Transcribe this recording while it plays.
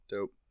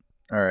Dope.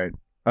 All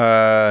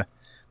right.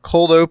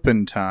 Cold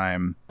open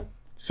time.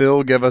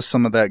 Phil, give us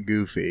some of that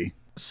goofy.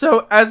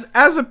 So, as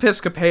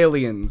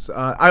Episcopalians,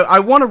 I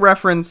want to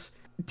reference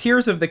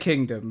Tears of the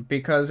Kingdom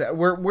because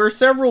we're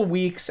several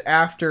weeks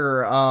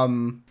after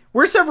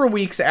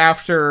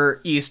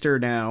Easter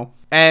now,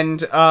 and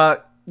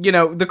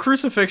the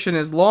crucifixion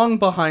is long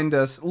behind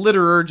us,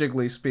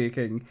 liturgically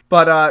speaking.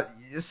 But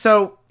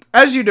so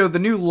as you know, the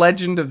new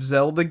Legend of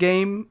Zelda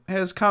game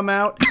has come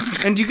out,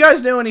 and do you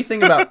guys know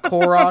anything about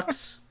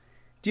Koroks?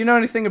 Do you know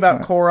anything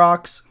about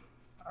Koroks?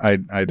 I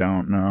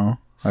don't know.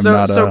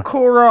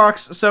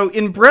 Koroks, so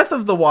in Breath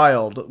of the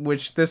Wild,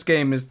 which this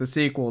game is the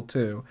sequel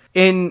to,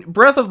 in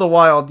Breath of the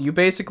Wild,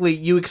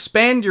 you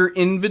expand your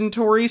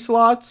inventory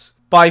slots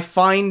by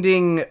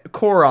finding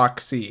Korok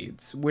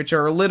seeds, which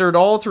are littered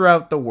all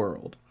throughout the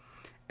world.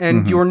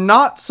 And you're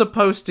not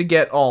supposed to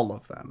get all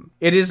of them.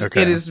 It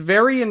is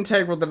very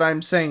integral that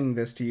I'm saying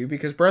this to you,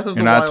 because Breath of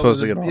the Wild you're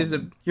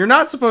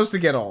not supposed to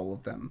get all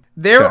of them.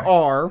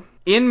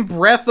 In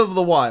Breath of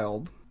the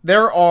Wild,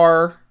 there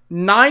are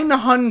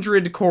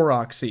 900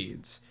 Korok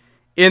seeds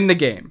in the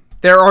game.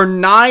 There are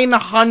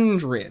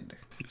 900.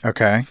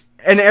 Okay.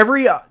 And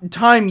every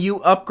time you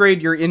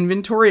upgrade your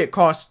inventory, it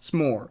costs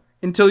more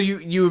until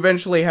you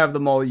eventually have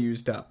them all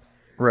used up.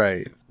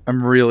 Right.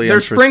 I'm really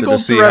interested to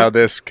see how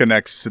this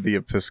connects to the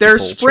Episcopal They're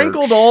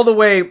sprinkled Church. all the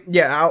way.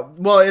 Yeah,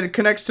 well, it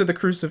connects to the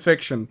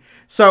crucifixion.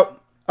 So,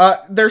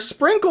 they're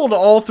sprinkled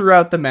all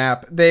throughout the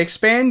map. They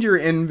expand your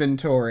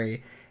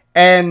inventory.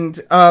 And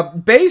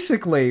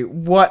basically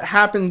what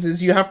happens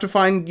is you have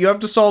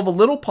to solve a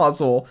little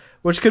puzzle,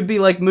 which could be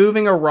like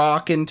moving a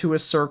rock into a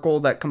circle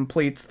that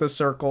completes the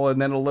circle,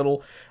 and then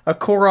a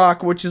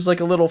Korok, which is like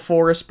a little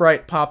forest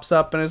sprite, pops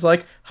up and is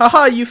like,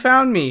 haha, you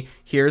found me,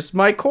 here's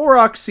my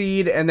Korok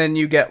seed, and then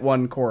you get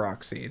one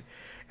Korok seed.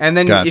 And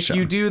then if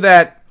you do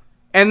that,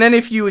 and then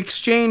if you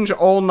exchange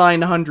all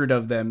 900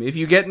 of them, if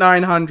you get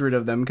 900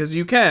 of them, because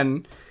you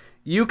can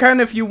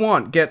if you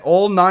want get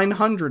all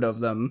 900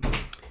 of them,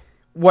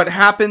 what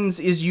happens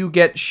is you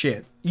get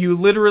shit. You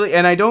literally,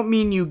 and I don't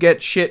mean you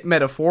get shit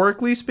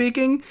metaphorically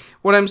speaking.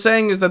 What I'm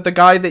saying is that the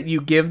guy that you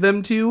give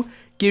them to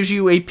gives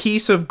you a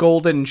piece of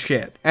golden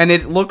shit. And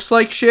it looks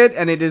like shit,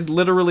 and it is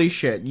literally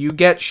shit. You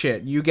get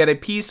shit. You get a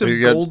piece of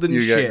golden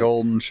shit. You get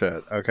golden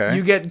shit, okay.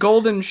 You get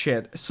golden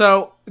shit.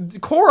 So,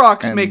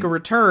 Koroks make a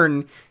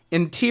return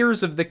in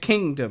Tears of the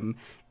Kingdom,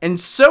 and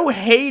so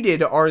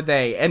hated are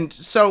they. And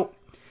so,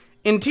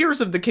 in Tears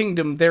of the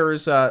Kingdom,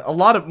 there's a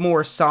lot of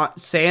more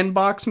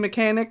sandbox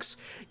mechanics.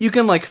 You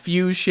can, like,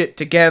 fuse shit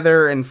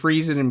together and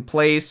freeze it in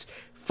place,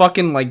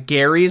 fucking like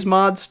Gary's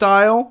mod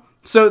style.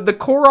 So the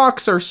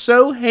Koroks are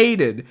so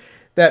hated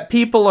that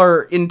people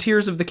are, in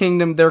Tears of the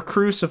Kingdom, they're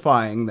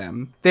crucifying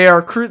them. They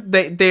are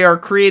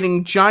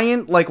creating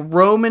giant, like,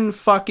 Roman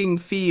fucking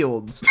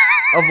fields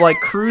of, like,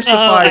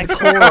 crucified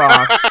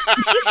Koroks.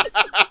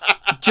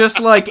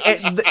 Just like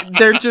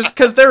they're just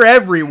because they're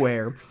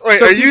everywhere. Wait,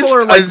 so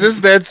is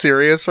this that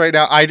serious right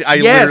now? I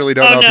literally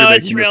don't know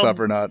if you're making this up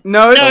or not.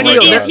 No, it's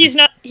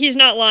real. He's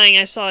not lying.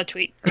 I saw a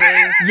tweet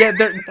earlier. Yeah,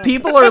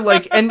 people are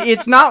like, and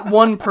it's not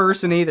one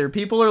person either.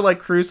 People are like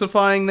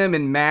crucifying them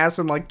in mass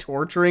and like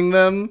torturing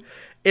them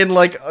in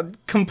like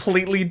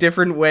completely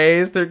different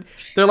ways. They're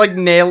like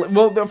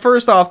well,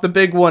 first off, the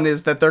big one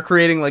is that they're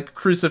creating like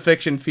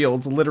crucifixion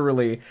fields,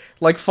 literally,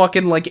 like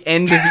fucking like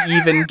End of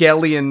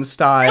Evangelion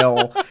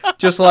style,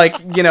 just like,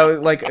 you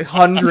know, like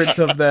hundreds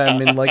of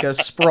them in like a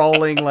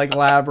sprawling like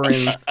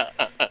labyrinth.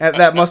 And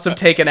that must have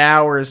taken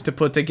hours to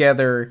put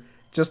together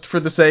just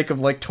for the sake of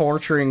like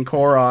torturing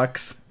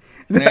Koroks.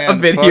 A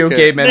video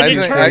game.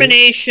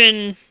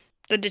 The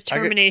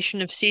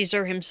determination of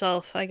Caesar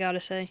himself, I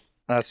gotta say.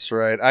 That's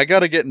right. I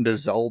gotta get into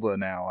Zelda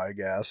now, I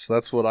guess.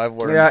 That's what I've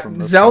learned from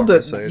this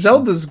conversation.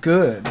 Zelda's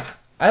good.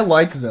 I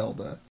like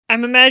Zelda.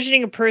 I'm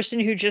imagining a person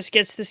who just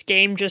gets this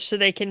game just so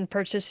they can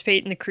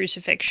participate in the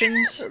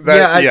crucifixions.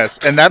 Yes,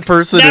 and that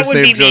person is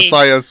named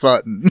Josiah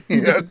Sutton.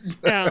 Yes.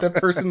 That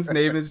person's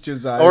name is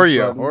Josiah Or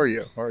Sutton.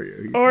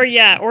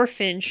 Or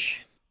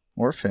Finch.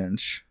 Or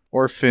Finch.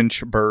 Or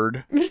Finch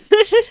Bird.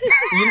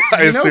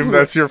 I assume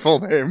that's your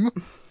full name.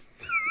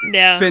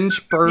 Yeah.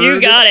 Finch Bird.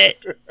 You got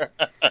it.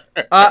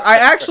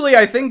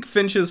 I think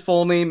Finch's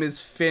full name is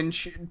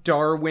Finch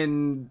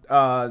Darwin,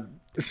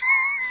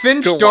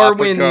 Finch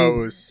Darwin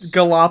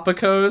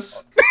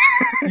Galapagos.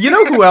 You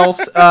know who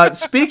else?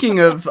 Speaking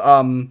of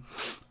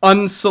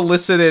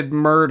unsolicited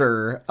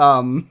murder,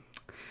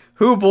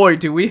 who boy,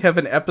 do we have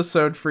an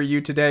episode for you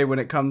today when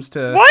it comes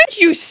to... Why'd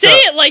you say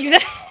it like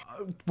that?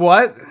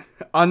 What?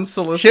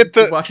 Unsolicited...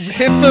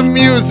 Hit the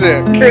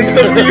music! Hit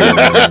the music!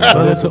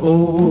 But it's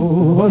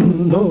over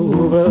and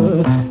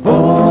over.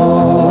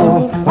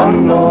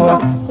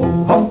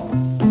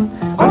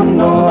 Oh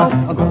no,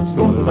 God's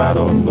gonna ride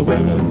on the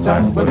women's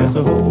jack, but it's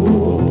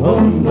over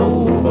and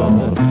over.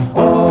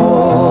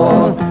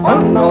 Oh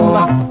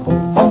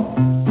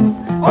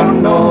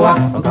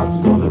no,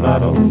 God's gonna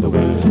ride on the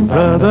women's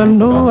jack.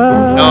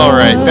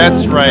 Alright,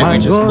 that's right, we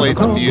just played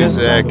the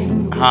music.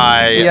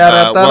 Hi,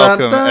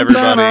 welcome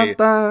everybody.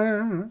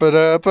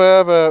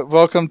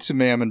 Welcome to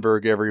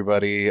Mammonburg,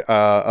 everybody.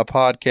 A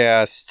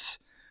podcast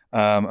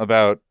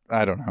about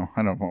I don't know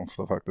what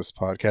the fuck this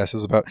podcast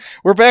is about.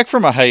 We're back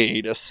from a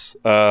hiatus.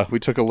 We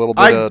took a little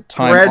bit of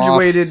time off.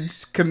 Graduated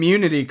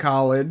community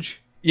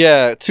college.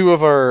 Yeah, two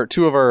of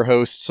our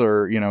hosts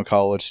are,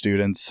 college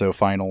students, so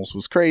finals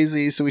was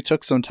crazy, so we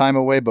took some time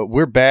away, but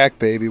we're back,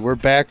 baby. We're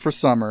back for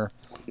summer.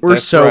 We're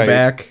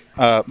back.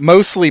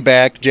 Mostly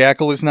back.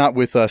 Jackal is not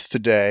with us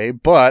today,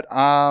 but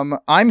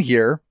I'm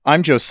here.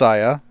 I'm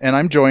Josiah, and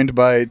I'm joined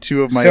by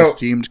two of my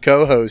esteemed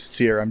co-hosts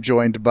here. I'm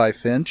joined by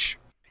Finch.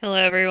 Hello,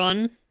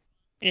 everyone.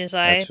 It is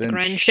I, That's the Finch.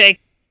 Grand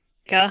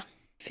Sheikah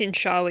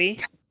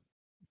Finchawi.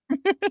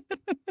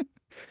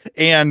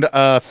 And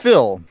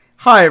Phil.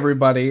 Hi,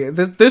 everybody.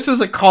 This is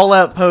a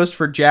call-out post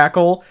for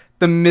Jackal,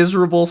 the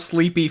miserable,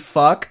 sleepy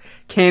fuck.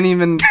 Can't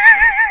even,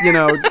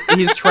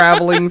 he's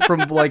traveling from,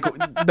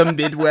 the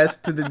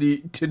Midwest to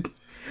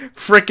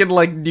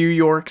frickin', New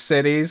York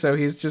City, so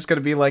he's just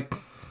gonna be, Phil,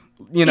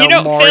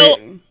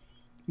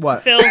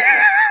 What? Phil,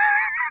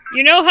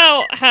 you know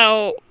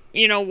how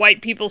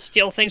white people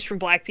steal things from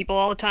black people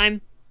all the time?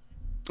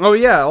 Oh,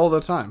 yeah, all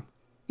the time.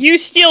 You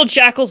steal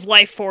Jackal's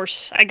life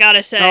force, I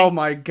gotta say. Oh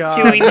my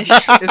god. Doing this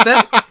shit. Is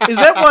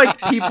that why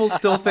people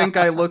still think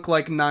I look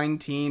like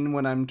 19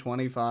 when I'm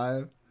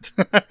 25?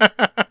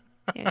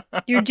 Yeah.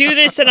 You do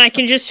this and I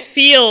can just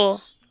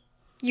feel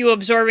you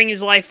absorbing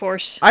his life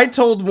force. I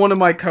told one of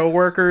my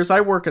coworkers,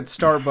 I work at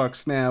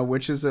Starbucks now,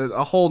 which is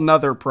a whole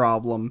nother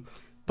problem.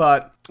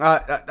 But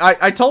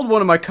I told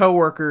one of my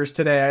coworkers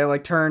today, I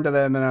turned to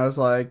them and I was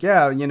like,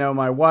 yeah,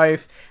 my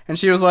wife. And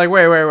she was like,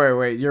 wait,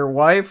 your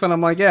wife? And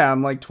I'm like, yeah,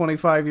 I'm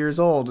 25 years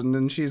old. And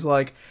then she's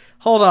like,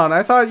 hold on,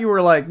 I thought you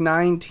were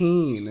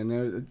 19.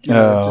 And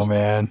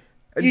man.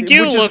 You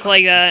do look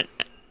like that.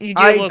 You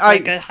do look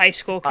like a high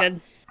school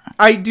kid.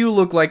 I do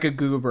look like a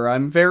goober.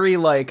 I'm very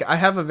I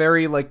have a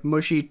very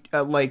mushy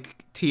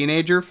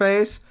teenager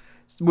face,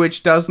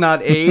 which does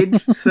not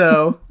age.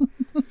 So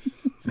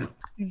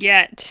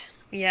Yet.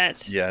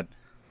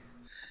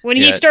 When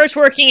Yet. he starts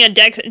working a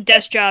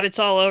desk job, it's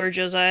all over,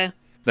 Josiah.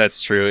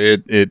 That's true.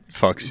 It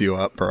fucks you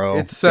up, bro.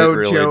 It's so it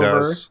really Jover.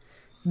 does.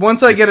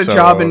 Once I get a so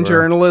job in over.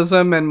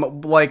 journalism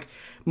and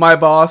my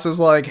boss is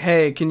like,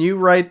 "Hey, can you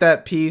write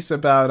that piece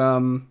about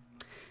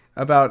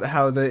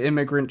how the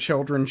immigrant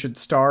children should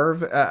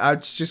starve?"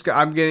 I'm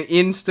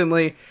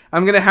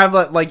gonna have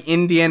that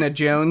Indiana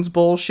Jones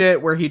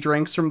bullshit where he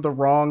drinks from the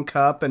wrong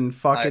cup and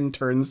fucking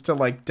turns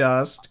to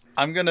dust.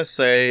 I'm gonna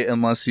say,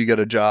 unless you get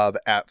a job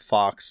at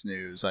Fox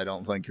News, I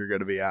don't think you're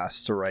gonna be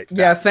asked to write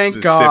that thank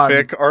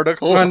specific God.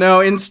 article. Oh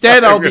no!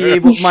 Instead, I'll be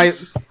able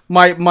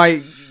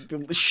my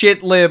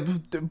shit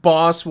lib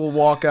boss will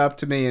walk up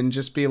to me and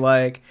just be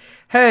like,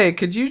 "Hey,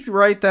 could you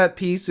write that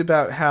piece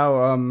about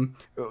how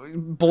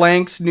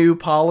blank's new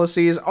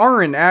policies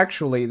aren't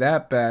actually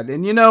that bad?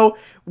 And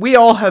we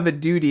all have a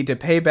duty to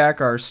pay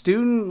back our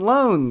student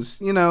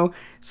loans.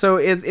 So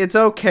it's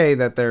okay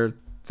that they're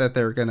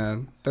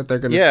gonna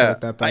start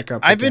that back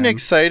up." I've been again.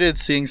 excited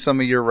seeing some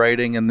of your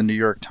writing in the New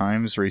York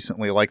Times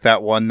recently, like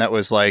that one that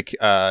was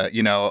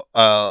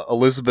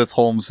Elizabeth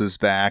Holmes is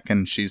back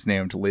and she's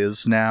named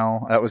Liz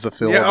now. That was a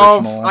Phil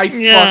original.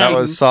 That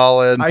was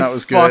solid. That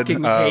was good. I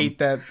fucking hate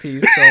that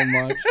piece so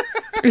much.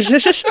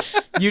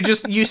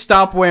 You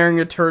stop wearing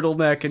a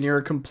turtleneck and you're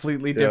a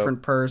completely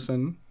different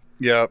person.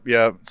 Yep.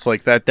 It's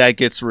like that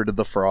gets rid of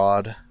the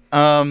fraud.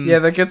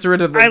 That gets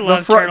rid of the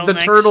turtlenecks. The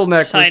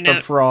turtleneck Side was note.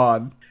 the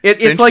fraud. It's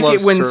Finch like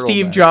loves when turtlenecks.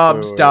 Steve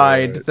Jobs Wait.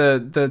 died,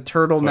 the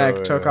turtleneck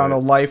Wait. took on a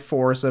life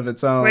force of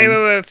its own.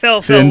 Wait,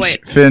 Phil,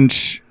 wait.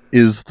 Finch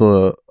is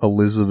the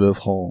Elizabeth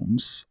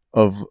Holmes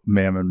of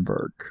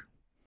Mammonburg.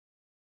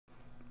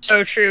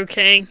 So true,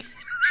 King.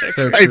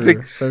 So I true,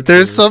 think so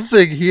there's true.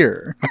 something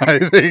here. I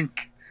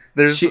think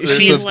there's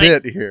she's a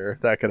bit here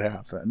that could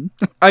happen.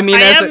 I mean, I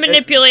have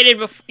manipulated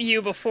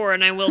you before,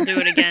 and I will do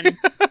it again.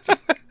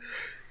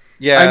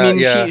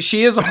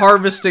 She is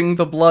harvesting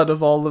the blood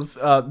of all of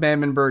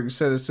Mammonburg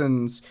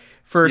citizens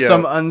for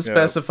some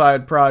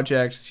unspecified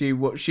project she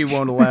won't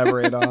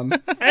elaborate on.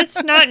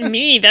 That's not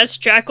me. That's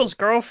Jackal's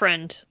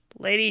girlfriend,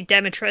 Lady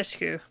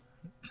Demetrescu.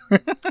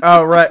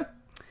 Oh, right.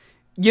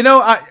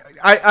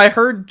 I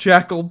heard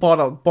Jackal bought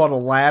a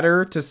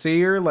ladder to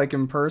see her,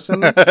 in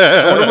person.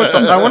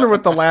 I wonder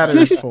what the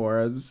ladder's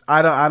for.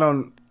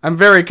 I'm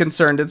very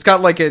concerned. It's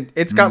got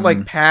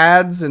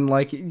pads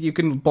and you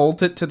can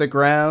bolt it to the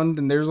ground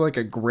and there's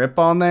a grip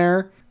on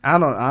there. I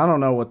don't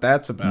know what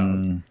that's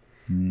about.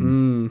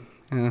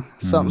 Yeah,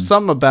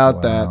 something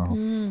about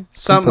that.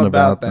 Something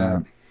about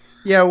that.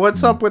 Yeah,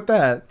 what's up with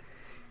that?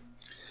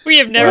 We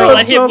have never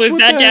let him live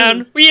that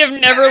down. We have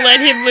never let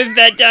him live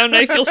that down.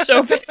 I feel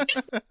so bad.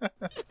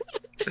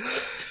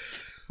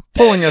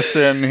 Pulling us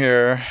in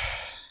here.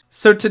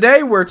 So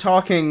today we're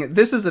talking,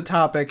 this is a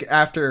topic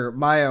after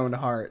my own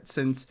heart,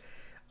 since,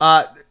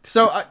 I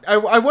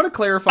want to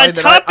clarify a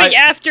topic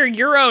after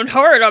your own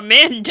heart,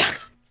 Amanda.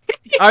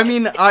 I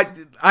mean,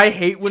 I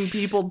hate when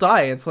people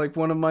die. It's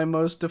one of my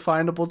most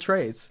definable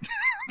traits.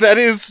 That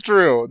is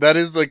true. That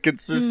is a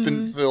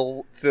consistent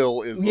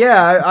Phil is.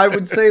 Yeah, I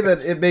would say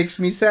that it makes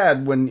me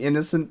sad when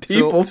innocent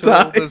people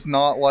die. Phil does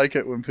not like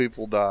it when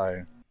people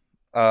die.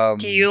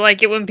 Do you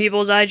like it when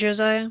people die,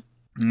 Josiah?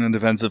 It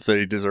depends if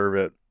they deserve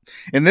it.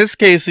 In this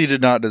case, he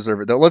did not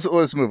deserve it. Though.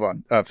 Let's move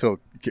on. Phil,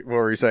 what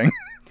were you saying?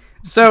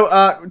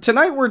 So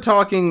tonight we're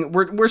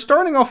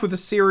starting off with a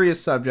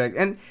serious subject,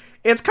 and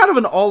it's kind of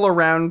an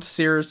all-around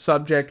serious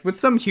subject with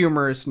some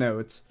humorous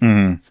notes.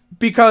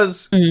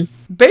 Because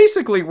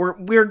basically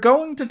we're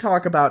going to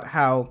talk about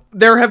how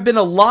there have been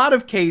a lot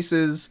of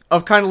cases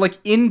of kind of like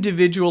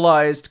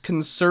individualized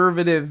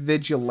conservative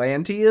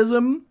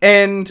vigilantism.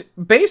 And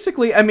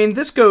basically, I mean,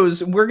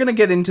 we're going to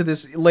get into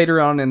this later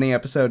on in the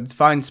episode,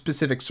 find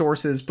specific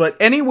sources, but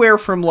anywhere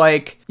from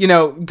like,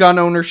 gun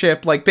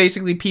ownership, like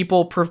basically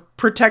people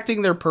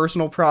protecting their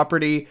personal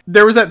property.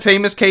 There was that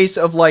famous case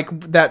of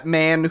like that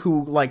man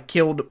who like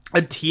killed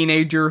a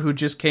teenager who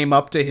just came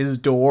up to his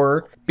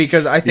door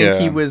because I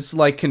think he was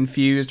like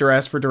confused or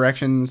asked for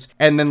directions,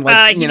 and then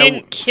like he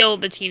didn't kill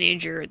the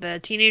teenager. The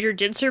teenager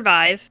did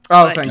survive.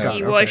 Oh, but thank God.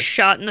 He was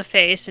shot in the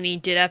face, and he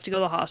did have to go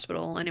to the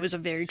hospital, and it was a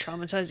very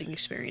traumatizing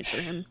experience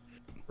for him.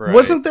 Right.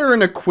 Wasn't there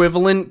an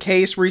equivalent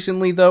case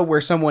recently though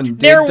where someone did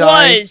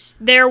die?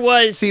 There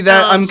was. See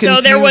that I'm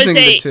confusing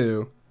the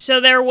two. So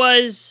there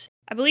was.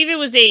 I believe it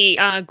was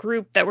a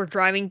group that were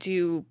driving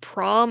to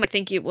prom. I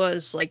think it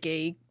was like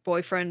a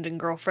boyfriend and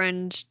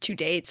girlfriend, 2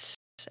 dates.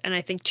 And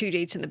I think 2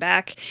 dates in the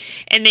back,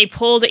 and they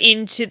pulled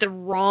into the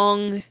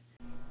wrong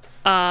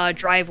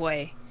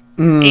driveway,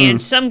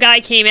 and some guy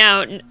came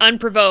out and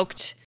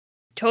unprovoked,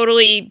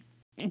 totally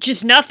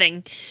just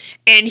nothing,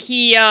 and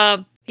he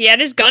had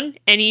his gun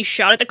and he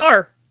shot at the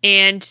car,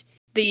 and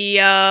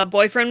the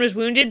boyfriend was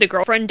wounded, the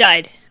girlfriend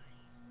died.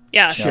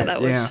 Yeah, so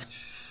that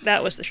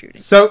was the shooting.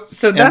 So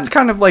that's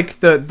kind of like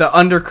the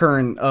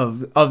undercurrent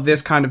of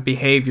this kind of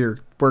behavior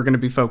we're going to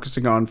be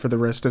focusing on for the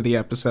rest of the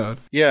episode.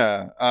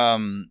 Yeah.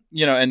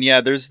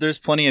 There's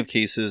plenty of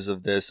cases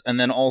of this. And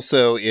then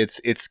also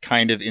it's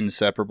kind of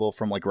inseparable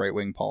from like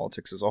right-wing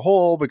politics as a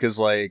whole, because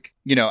like,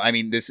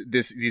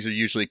 these are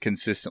usually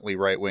consistently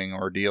right-wing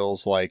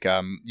ordeals. Like,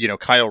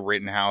 Kyle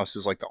Rittenhouse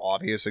is like the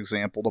obvious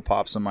example that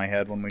pops in my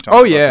head when we talk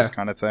about this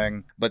kind of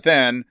thing. But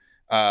then,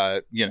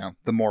 the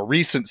more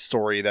recent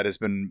story that has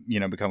been,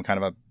 become kind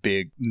of a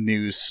big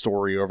news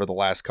story over the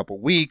last couple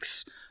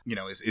weeks,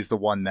 is the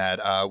one that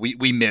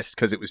we missed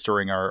because it was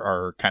during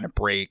our kind of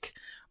break.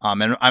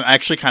 And I'm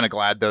actually kind of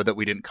glad, though, that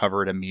we didn't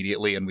cover it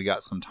immediately and we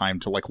got some time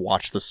to like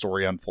watch the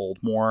story unfold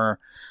more.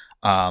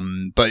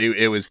 But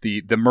it was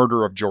the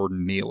murder of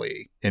Jordan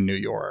Neely in New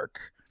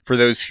York. For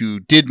those who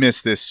did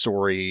miss this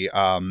story,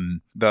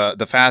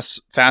 the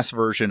fast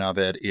version of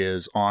it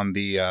is on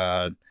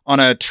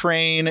a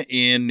train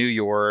in New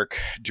York.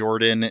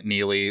 Jordan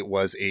Neely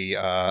was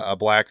a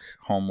black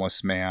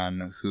homeless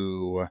man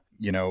who,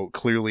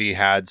 clearly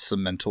had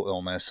some mental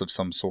illness of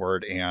some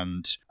sort,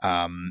 and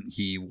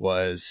he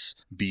was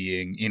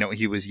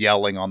he was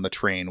yelling on the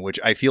train, which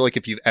I feel like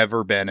if you've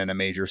ever been in a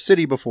major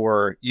city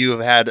before, you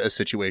have had a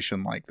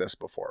situation like this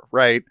before,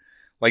 right?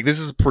 Like this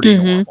is pretty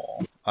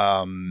normal.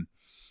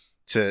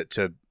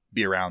 To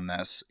be around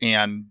this.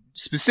 And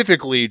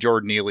specifically,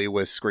 Jordan Neely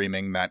was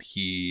screaming that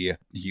he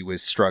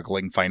was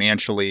struggling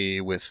financially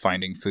with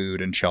finding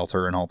food and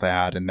shelter and all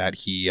that, and that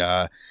he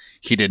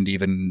didn't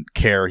even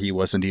care. He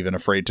wasn't even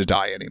afraid to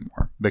die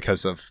anymore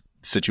because of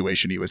the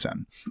situation he was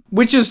in.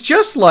 Which is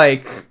just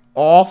like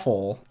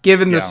awful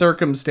given the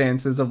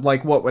circumstances of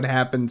like what would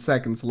happen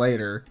seconds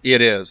later.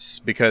 It is,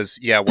 because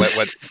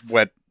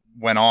what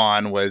went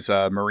on was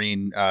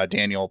Marine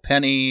Daniel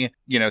Penny,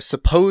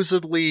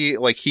 supposedly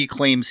like he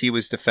claims he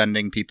was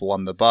defending people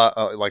on the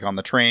on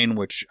the train,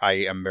 which I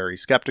am very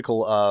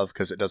skeptical of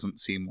because it doesn't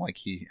seem like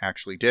he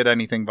actually did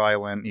anything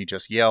violent. He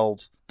just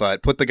yelled,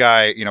 but put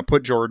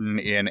Jordan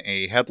in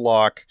a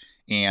headlock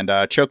and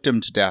choked him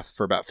to death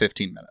for about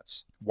 15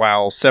 minutes.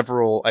 While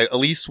at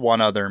least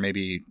one other,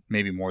 maybe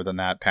more than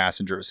that,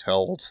 passengers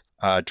held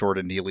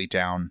Jordan Neely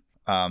down.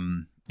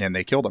 And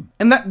they killed him.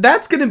 And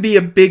that's going to be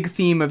a big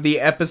theme of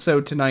the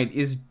episode tonight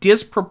is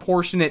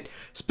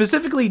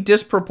specifically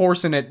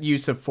disproportionate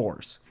use of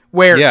force.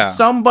 Where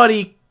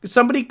somebody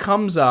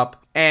comes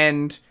up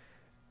and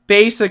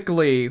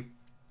basically,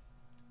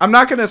 I'm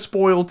not going to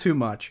spoil too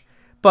much,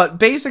 but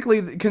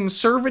basically the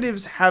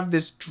conservatives have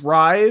this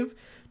drive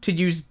to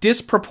use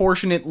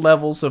disproportionate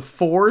levels of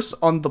force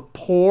on the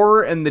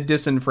poor and the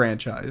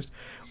disenfranchised.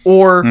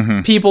 Or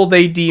people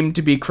they deem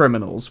to be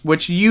criminals,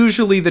 which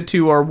usually the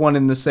two are one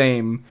and the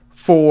same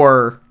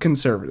for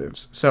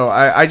conservatives. So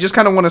I just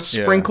kind of want to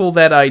sprinkle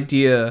that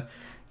idea,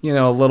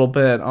 a little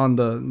bit on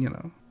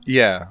the,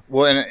 Yeah.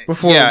 Well, and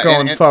before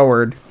going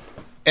forward.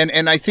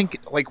 And I think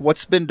like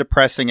what's been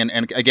depressing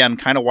and again,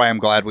 kind of why I'm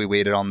glad we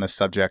waited on this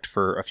subject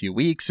for a few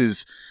weeks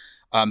is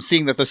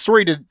seeing that the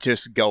story didn't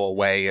just go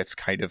away. It's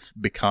kind of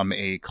become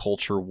a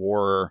culture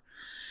war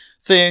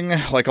thing,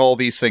 like all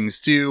these things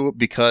do,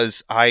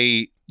 because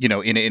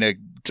in a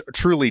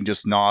truly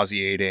just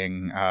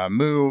nauseating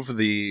move.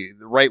 The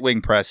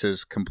right-wing press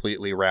has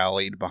completely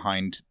rallied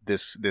behind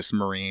this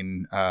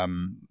Marine,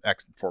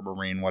 former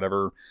Marine,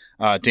 whatever,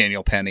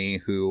 Daniel Penny,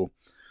 who,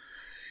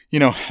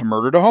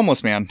 murdered a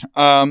homeless man.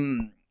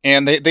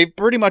 And they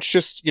pretty much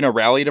just,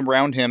 rallied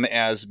around him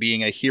as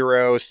being a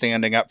hero,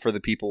 standing up for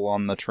the people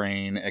on the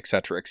train,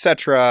 etc.,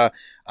 etc.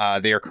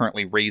 They are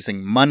currently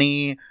raising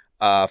money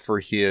for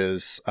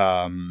his,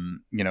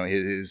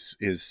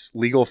 his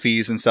legal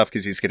fees and stuff,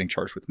 because he's getting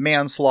charged with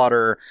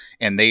manslaughter.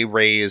 And he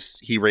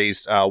raised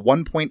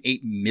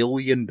 $1.8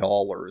 million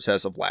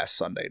as of last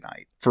Sunday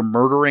night for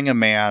murdering a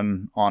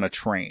man on a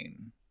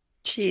train.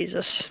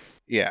 Jesus.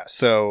 Yeah.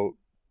 So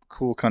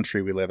cool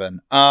country we live in.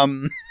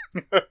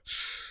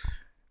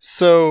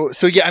 So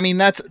yeah, I mean,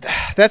 that's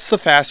the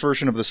fast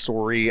version of the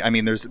story. I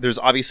mean, there's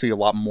obviously a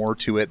lot more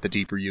to it the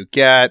deeper you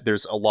get.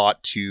 There's a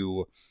lot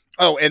to.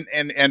 Oh,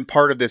 and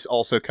part of this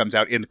also comes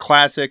out in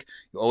classic.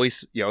 You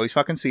always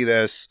fucking see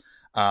this.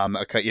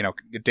 A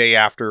day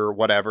after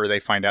whatever, they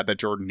find out that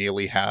Jordan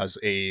Neely has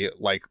a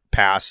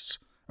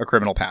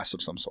criminal past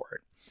of some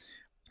sort,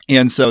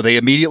 and so they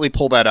immediately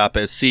pull that up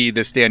as, see,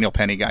 this Daniel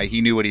Penny guy,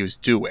 he knew what he was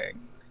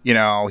doing.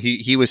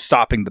 He was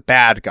stopping the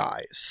bad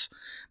guys.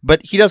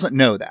 But he doesn't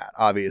know that,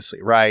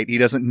 obviously, right? He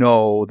doesn't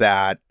know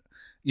that,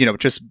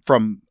 just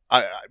from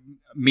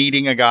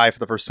meeting a guy for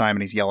the first time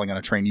and he's yelling on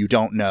a train, you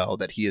don't know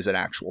that he is an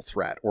actual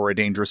threat or a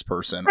dangerous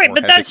person, right, or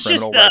but has that's a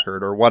criminal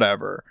record or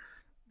whatever.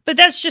 But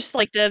that's just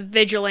like the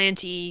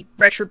vigilante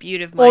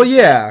retributive mindset Well,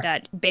 yeah.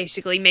 that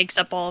basically makes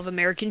up all of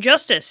American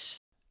justice.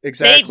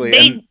 Exactly.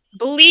 They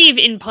believe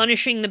in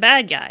punishing the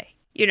bad guy.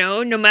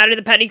 No matter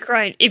the petty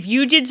crime. If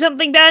you did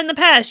something bad in the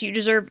past, you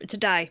deserve to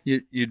die.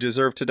 You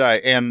deserve to die.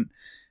 And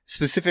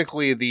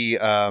specifically the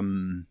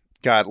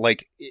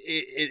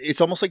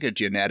it's almost like a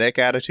genetic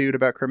attitude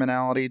about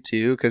criminality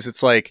too, because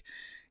it's like,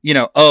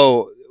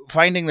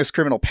 finding this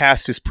criminal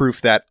past is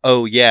proof that,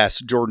 oh yes,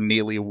 Jordan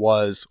Neely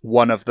was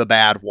one of the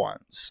bad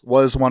ones,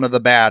 was one of the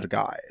bad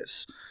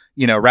guys,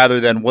 rather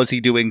than was he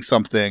doing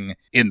something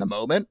in the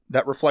moment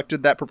that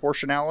reflected that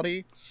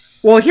proportionality.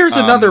 Well, here's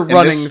another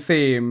running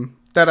theme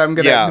that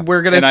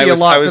we're gonna see a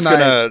lot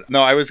tonight.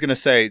 I was gonna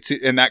say,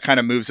 and that kind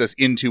of moves us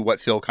into what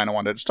Phil kind of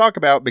wanted to talk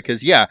about,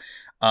 because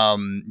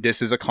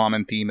this is a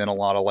common theme in a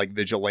lot of like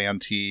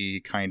vigilante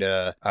kind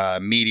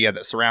of media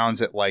that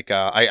surrounds it. Like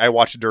I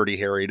watched Dirty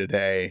Harry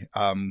today,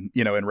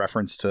 in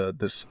reference to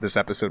this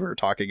episode we were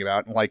talking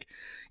about, and like,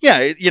 yeah,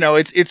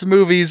 it's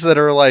movies that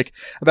are like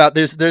about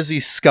there's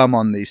these scum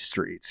on these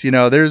streets,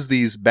 there's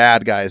these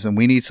bad guys, and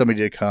we need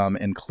somebody to come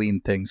and clean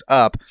things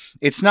up.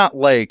 It's not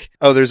like,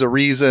 oh, there's a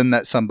reason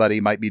that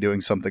somebody might be doing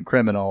something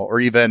criminal,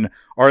 or even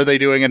are they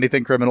doing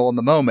anything criminal in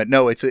the moment?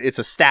 No, it's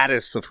a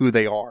status of who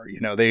they are.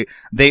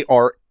 They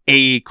are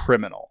a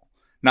criminal,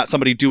 not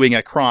somebody doing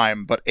a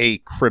crime, but a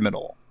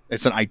criminal.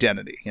 It's an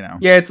identity,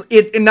 Yeah,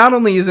 it not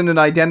only isn't an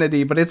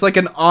identity, but it's like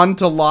an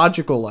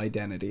ontological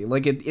identity.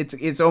 Like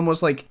it's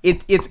almost like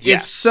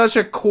it's such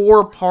a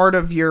core part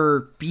of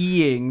your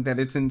being that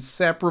it's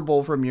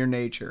inseparable from your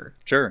nature.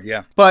 Sure,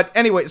 yeah. But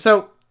anyway,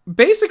 so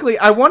basically,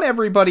 I want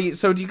everybody.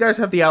 So do you guys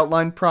have the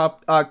outline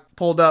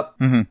pulled up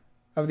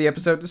of the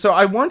episode? So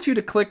I want you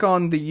to click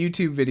on the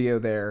YouTube video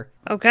there.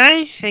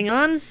 Okay, hang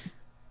on.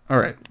 All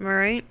right. All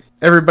right.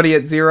 Everybody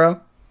at 0?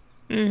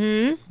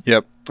 Mm-hmm.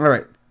 Yep. All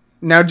right.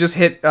 Now just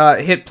hit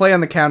play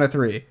on the count of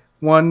 3.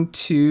 1,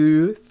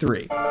 2, 3.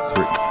 3.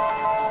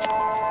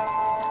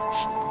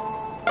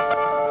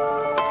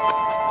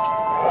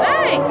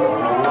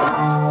 Thanks.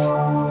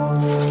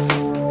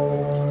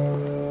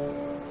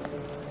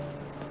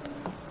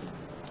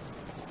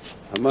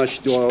 How much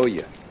do I owe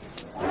you?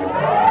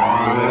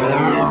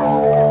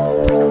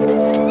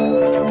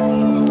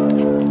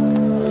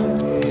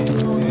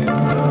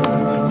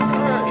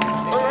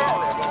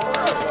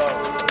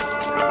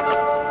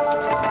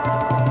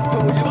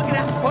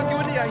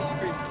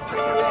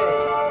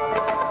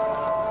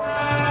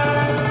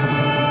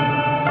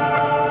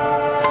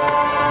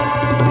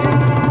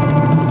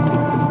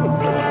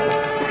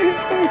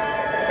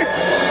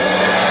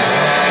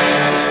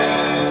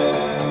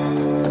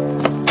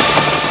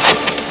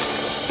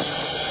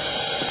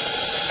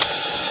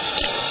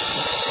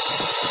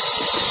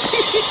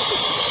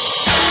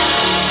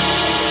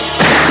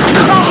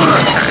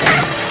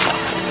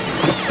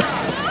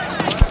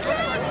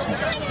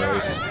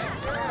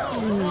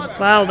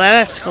 Wow,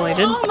 that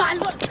escalated. Oh my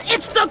Lord,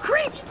 it's the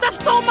creep that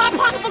stole my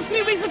pocketbook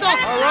 3 weeks ago.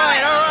 All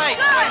right.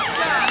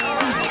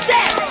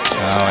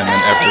 Oh, and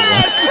then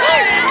everyone.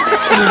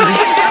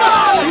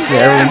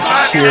 Yeah, everyone's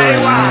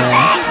cheering.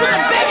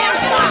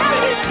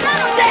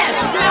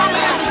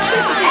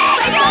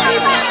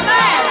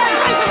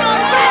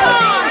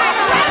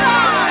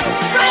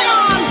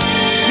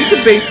 You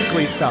could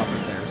basically stop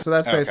it there. So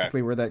that's Okay.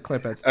 basically where that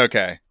clip is.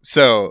 Okay.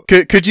 So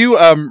could you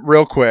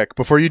real quick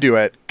before you do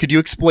it, could you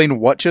explain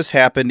what just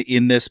happened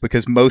in this,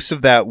 because most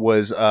of that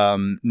was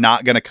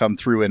not going to come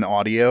through in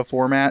audio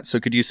format. So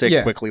could you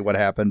say quickly what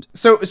happened?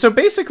 So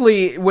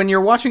basically, when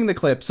you're watching the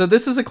clip, so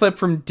this is a clip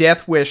from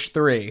Death Wish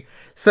 3.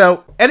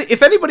 So, and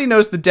if anybody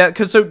knows the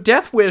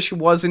Death Wish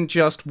wasn't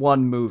just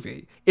one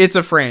movie. It's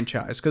a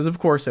franchise, because of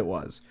course it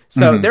was.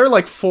 So there are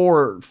like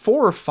four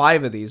or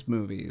five of these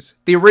movies.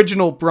 The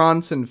original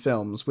Bronson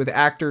films with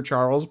actor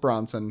Charles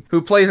Bronson,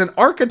 who plays an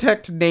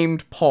architect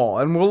named Paul,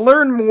 and we'll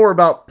learn more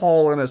about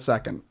Paul in a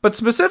second. But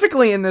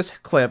specifically in this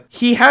clip,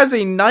 he has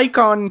a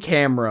Nikon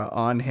camera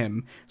on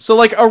him. So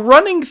like a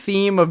running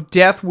theme of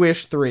Death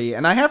Wish 3,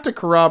 and I have to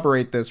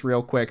corroborate this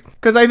real quick,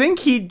 because I think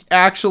he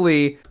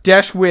actually,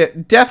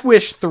 Death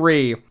Wish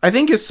 3, I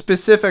think is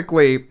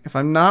specifically, if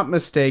I'm not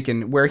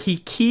mistaken, where he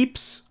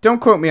keeps, don't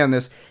quote me on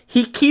this,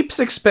 he keeps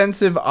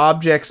expensive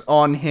objects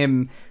on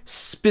him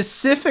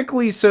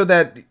specifically so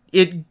that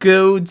it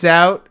goads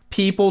out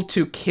people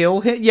to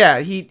kill him. Yeah,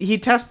 he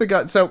tests the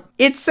gun. So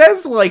it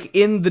says like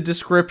in the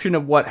description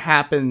of what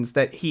happens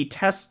that he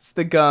tests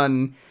the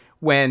gun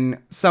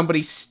when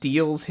somebody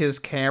steals his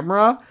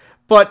camera.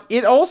 But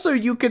it also,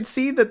 you could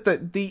see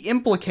that the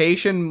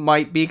implication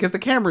might be, because the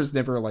camera's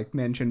never like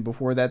mentioned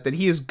before that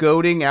he is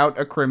goading out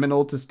a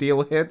criminal to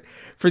steal it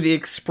for the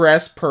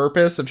express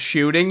purpose of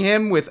shooting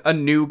him with a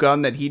new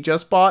gun that he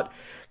just bought.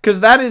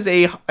 Because that is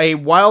a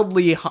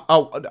wildly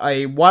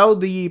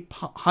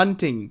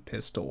hunting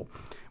pistol,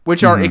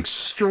 which are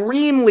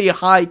extremely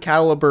high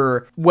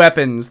caliber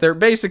weapons. They're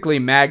basically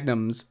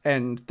magnums,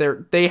 and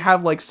they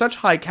have like such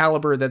high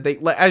caliber that they,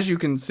 as you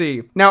can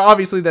see. Now,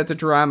 obviously, that's a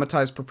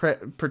dramatized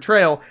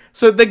portrayal.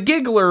 So the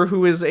Giggler,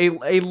 who is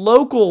a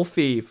local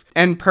thief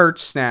and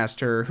perch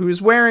snatcher,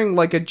 who's wearing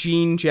like a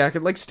jean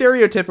jacket, like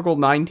stereotypical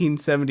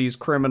 1970s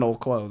criminal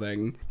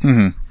clothing.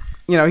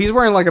 You know, he's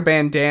wearing like a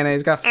bandana.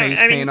 He's got face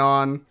paint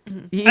on.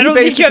 I don't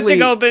think you have to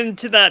go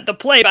into the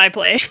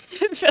play-by-play,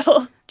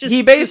 Phil.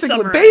 He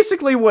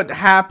basically what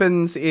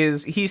happens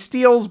is he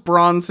steals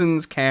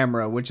Bronson's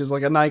camera, which is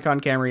like a Nikon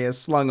camera he has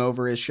slung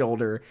over his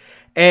shoulder.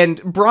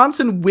 And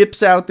Bronson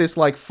whips out this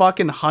like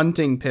fucking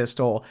hunting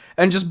pistol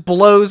and just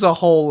blows a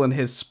hole in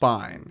his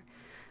spine.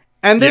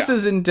 And this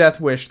is in Death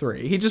Wish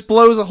 3. He just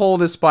blows a hole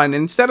in his spine.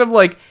 And instead of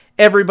like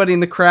everybody in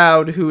the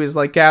crowd who is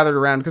like gathered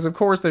around, because of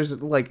course there's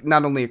like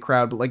not only a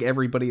crowd, but like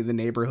everybody in the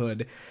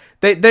neighborhood,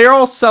 they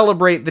all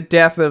celebrate the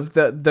death of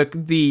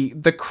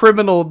the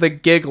criminal, the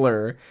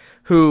Giggler,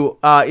 who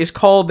is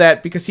called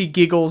that because he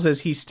giggles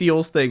as he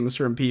steals things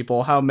from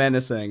people. How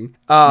menacing.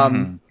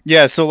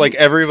 Yeah, so like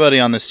everybody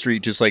on the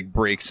street just like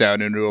breaks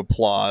out into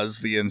applause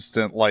the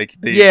instant like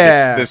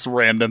this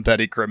random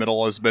petty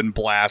criminal has been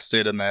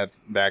blasted in the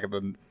back of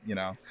the, you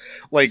know,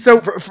 like so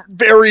for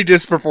very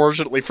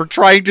disproportionately for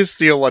trying to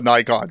steal a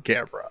Nikon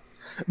camera.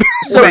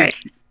 So like,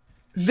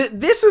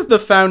 this is the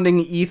founding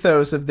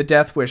ethos of the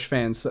Death Wish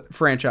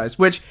franchise,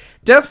 which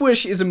Death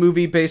Wish is a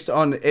movie based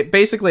on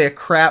basically a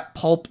crap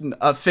pulp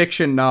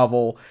fiction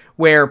novel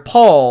where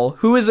Paul,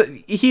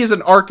 he is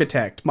an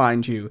architect,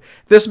 mind you.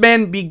 This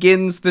man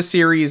begins the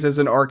series as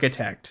an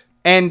architect,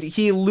 and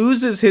he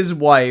loses his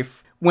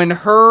wife when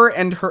her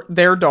and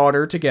their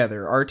daughter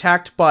together are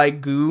attacked by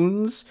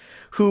goons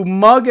who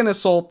mug and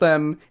assault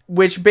them,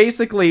 which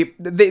basically,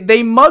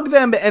 they mug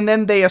them and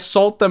then they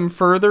assault them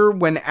further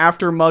when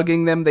after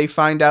mugging them, they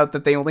find out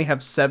that they only have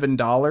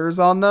 $7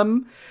 on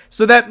them.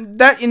 So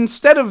that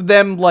instead of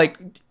them, like,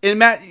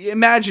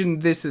 imagine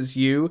this is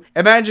you.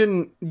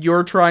 Imagine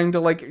you're trying to,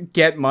 like,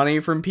 get money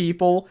from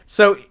people.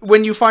 So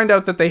when you find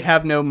out that they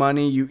have no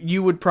money,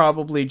 you would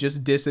probably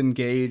just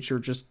disengage or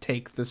just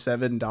take the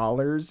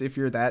 $7 if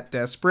you're that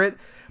desperate.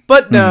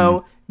 But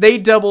no, they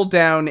double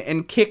down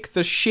and kick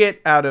the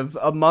shit out of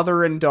a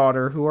mother and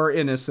daughter who are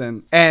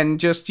innocent. And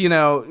just, you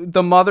know,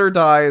 the mother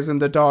dies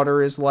and the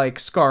daughter is, like,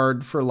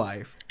 scarred for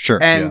life.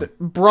 Sure. And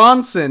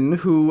Bronson,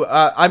 who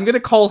I'm going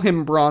to call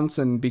him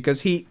Bronson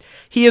because he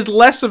is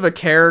less of a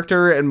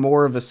character and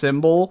more of a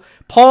symbol.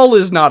 Paul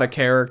is not a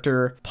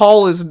character.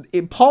 Paul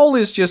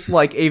is just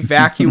like a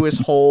vacuous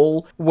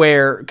hole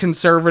where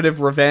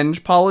conservative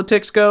revenge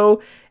politics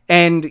go.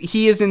 And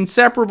he is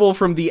inseparable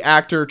from the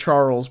actor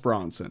Charles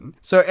Bronson.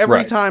 So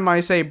every time I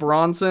say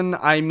Bronson,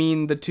 I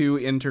mean the two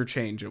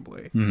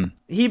interchangeably.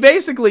 He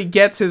basically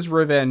gets his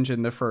revenge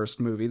in the first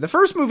movie. The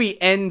first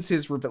movie ends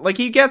his revenge. Like,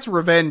 he gets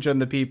revenge on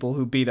the people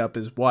who beat up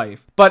his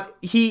wife. But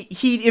he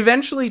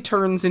eventually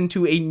turns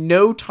into a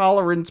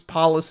no-tolerance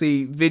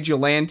policy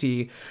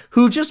vigilante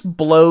who just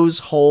blows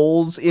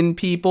holes in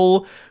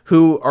people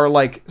who are,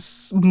 like,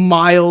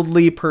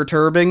 mildly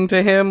perturbing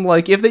to him.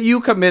 Like, if you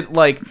commit,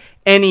 like,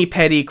 any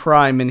petty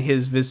crime in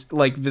his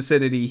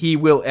vicinity, he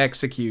will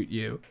execute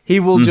you. He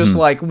will just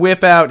like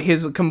whip out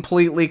his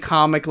completely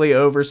comically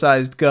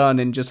oversized gun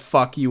and just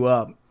fuck you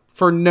up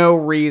for no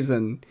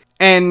reason.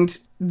 And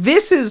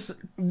this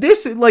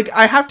like,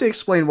 I have to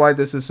explain why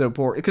this is so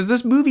poor, because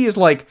this movie is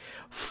like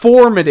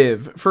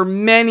formative for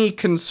many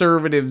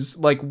conservatives'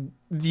 like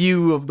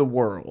view of the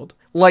world.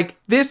 Like,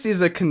 this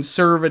is a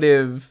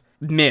conservative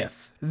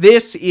myth.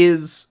 This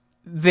is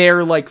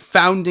their, like,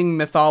 founding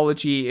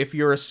mythology if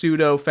you're a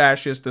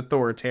pseudo-fascist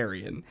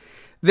authoritarian.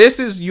 This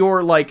is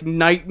your, like,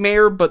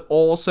 nightmare, but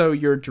also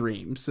your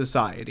dream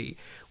society,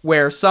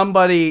 where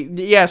somebody,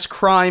 yes,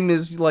 crime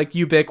is, like,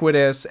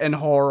 ubiquitous and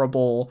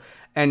horrible,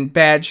 and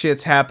bad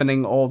shit's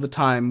happening all the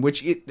time,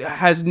 which it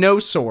has no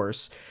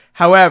source.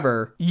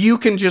 However, you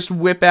can just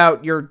whip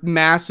out your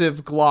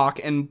massive Glock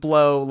and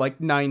blow,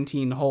 like,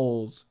 19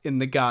 holes in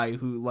the guy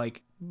who,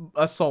 like,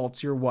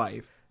 assaults your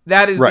wife.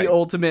 That is the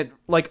ultimate,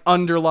 like,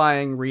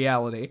 underlying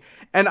reality.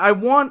 And I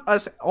want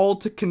us all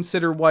to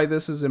consider why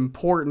this is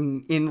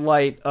important in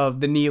light of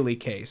the Neely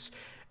case.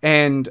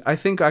 And I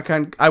think I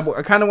kind of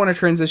want to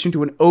transition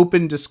to an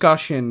open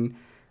discussion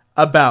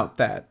about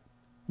that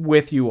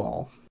with you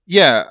all.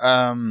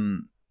 Yeah.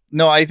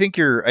 No, I think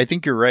you're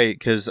right.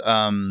 Cause,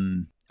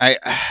 I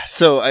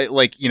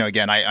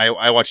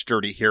watched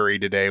Dirty Harry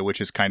today, which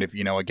is kind of,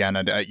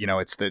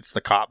 it's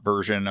the cop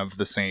version of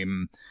the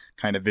same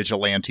kind of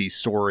vigilante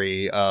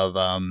story of,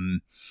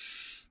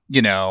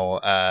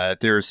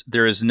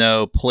 there is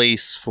no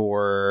place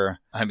for,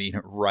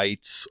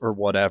 rights or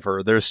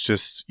whatever. There's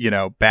just,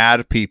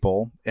 bad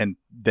people, and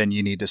then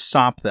you need to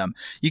stop them.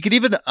 You could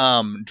even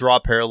draw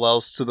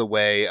parallels to the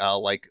way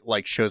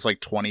like shows like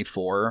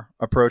 24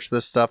 approach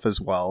this stuff as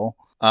well.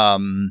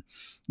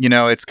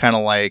 It's kind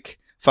of like,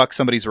 fuck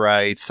somebody's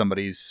rights,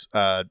 somebody's,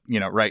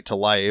 right to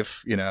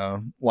life,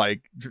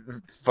 like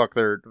fuck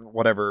their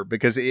whatever.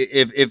 Because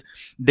if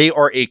they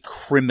are a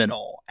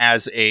criminal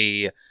as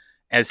an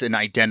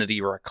identity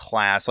or a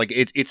class, like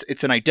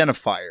it's an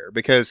identifier.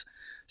 Because,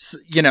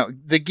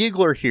 the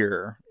giggler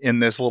here in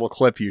this little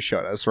clip you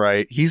showed us,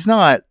 right?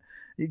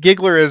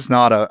 Giggler is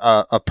not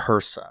a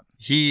person.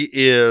 He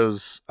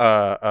is,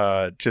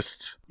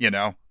 just,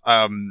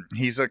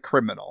 he's a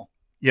criminal,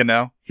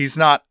 he's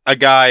not a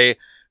guy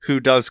who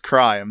does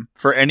crime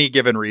for any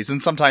given reason.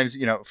 Sometimes,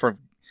 for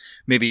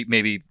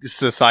maybe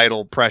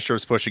societal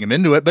pressures pushing him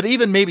into it, but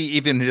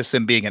even just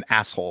him being an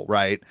asshole,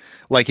 right?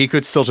 Like, he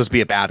could still just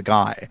be a bad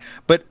guy.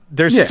 But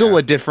there's still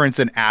a difference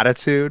in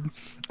attitude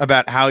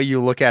about how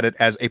you look at it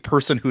as a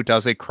person who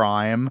does a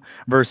crime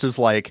versus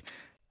like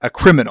a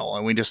criminal,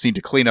 and we just need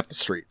to clean up the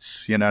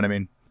streets. You know what I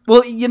mean?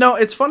 Well,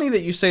 it's funny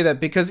that you say that,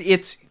 because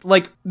it's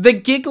like the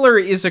giggler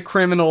is a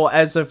criminal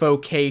as a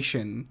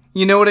vocation.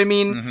 You know what I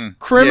mean? Mm-hmm.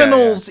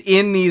 Criminals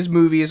in these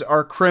movies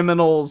are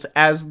criminals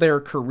as their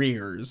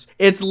careers.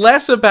 It's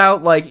less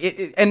about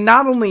like, and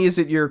not only is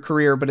it your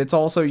career, but it's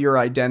also your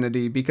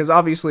identity, because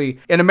obviously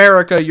in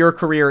America, your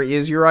career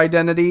is your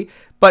identity.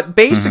 But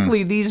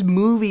basically, these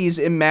movies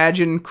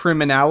imagine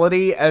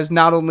criminality as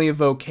not only a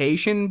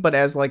vocation, but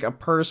as like a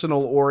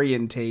personal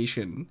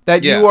orientation.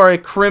 That you are a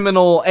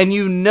criminal, and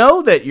you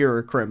know that you're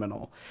a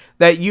criminal.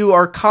 That you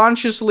are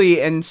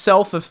consciously and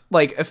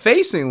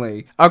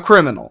effacingly a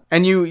criminal,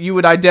 and you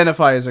would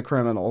identify as a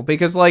criminal,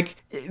 because like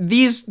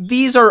these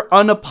are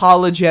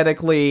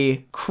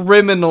unapologetically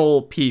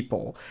criminal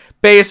people.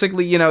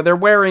 Basically, they're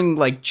wearing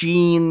like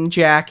jean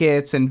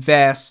jackets and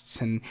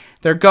vests, and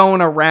they're going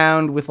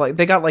around with like,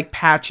 they got like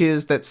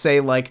patches that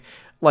say like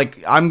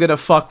I'm gonna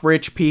fuck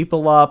rich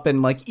people up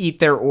and like eat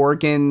their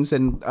organs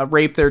and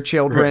rape their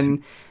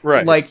children.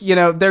 Right. Like,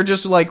 they're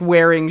just like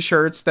wearing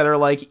shirts that are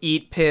like,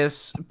 eat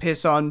piss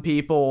on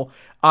people.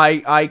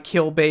 I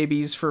kill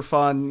babies for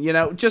fun.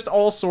 Just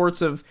all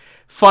sorts of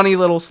funny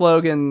little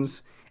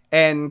slogans.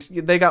 And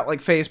they got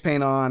like face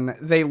paint on.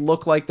 They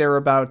look like they're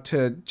about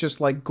to just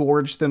like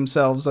gorge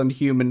themselves on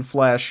human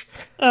flesh.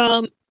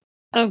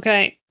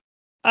 Okay.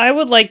 I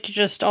would like to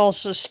just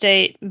also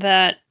state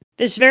that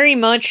this very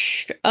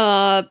much,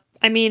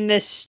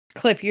 this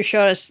clip you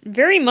showed us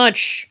very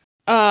much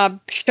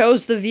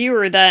shows the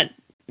viewer that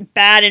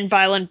bad and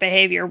violent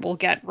behavior will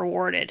get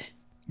rewarded.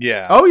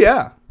 Yeah. Oh,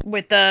 yeah.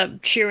 With the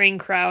cheering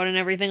crowd and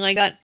everything like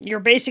that. You're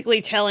basically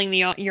telling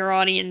your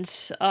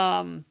audience,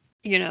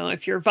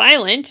 if you're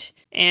violent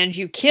and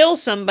you kill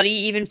somebody,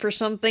 even for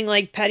something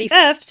like petty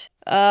theft,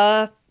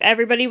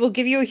 everybody will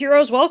give you a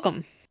hero's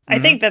welcome. I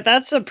think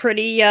that's a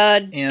pretty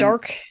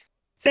dark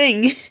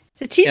thing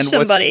to teach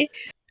somebody.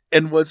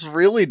 And what's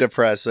really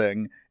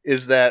depressing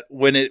is that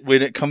when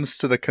it comes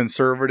to the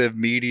conservative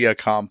media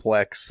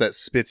complex that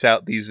spits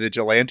out these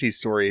vigilante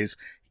stories,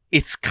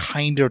 it's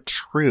kind of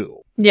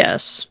true.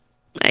 Yes,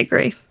 I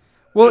agree.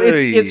 Well,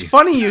 it's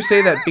funny you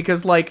say that,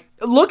 because like,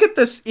 look at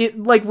this,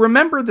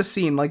 remember the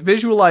scene, like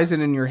visualize it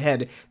in your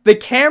head. The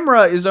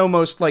camera is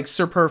almost like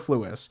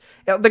superfluous.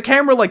 The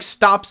camera like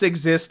stops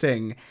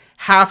existing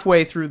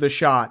halfway through the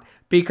shot,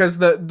 because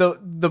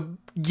the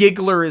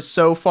giggler is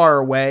so far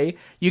away,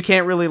 you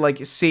can't really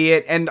like see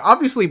it. And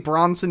obviously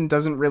Bronson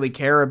doesn't really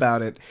care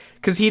about it,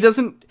 because he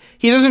doesn't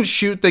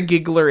shoot the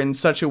giggler in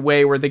such a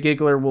way where the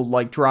giggler will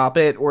like drop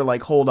it or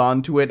like hold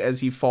on to it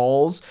as he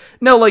falls.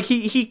 No, like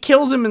he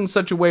kills him in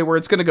such a way where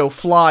it's gonna go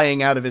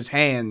flying out of his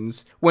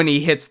hands when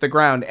he hits the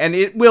ground, and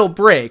it will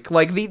break.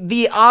 Like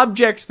the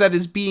object that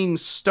is being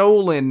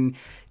stolen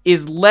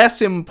is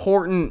less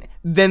important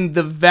than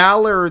the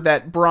valor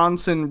that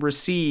Bronson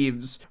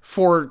receives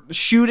for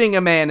shooting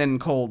a man in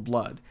cold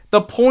blood. The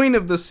point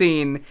of the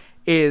scene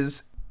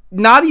is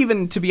not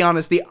even, to be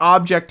honest, the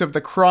object of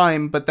the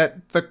crime, but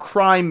that the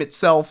crime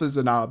itself is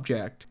an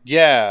object.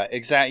 Yeah,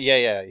 exactly.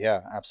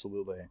 Yeah,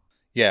 absolutely.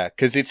 Yeah,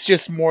 because it's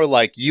just more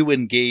like you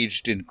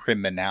engaged in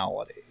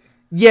criminality.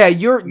 Yeah,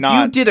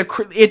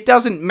 it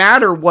doesn't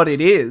matter what it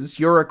is.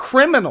 You're a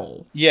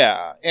criminal.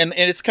 Yeah, and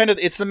it's kind of,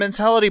 it's the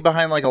mentality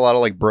behind like a lot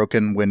of like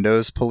broken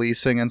windows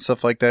policing and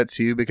stuff like that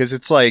too, because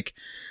it's like,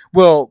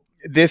 well,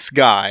 this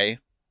guy,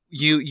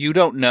 you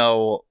don't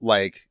know,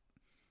 like,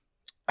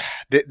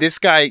 this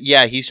guy,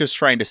 yeah, he's just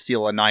trying to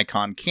steal a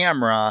Nikon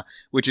camera,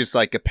 which is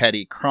like a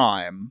petty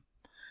crime.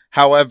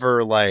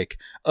 However, like,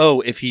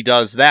 oh, if he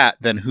does that,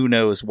 then who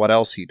knows what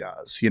else he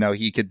does? You know,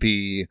 he could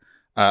be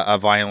a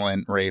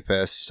violent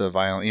rapist,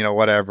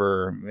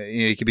 whatever.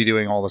 He could be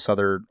doing all this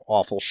other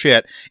awful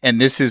shit.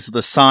 And this is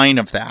the sign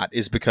of that,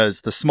 is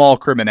because the small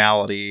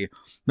criminality,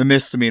 the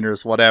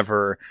misdemeanors,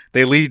 whatever,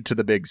 they lead to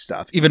the big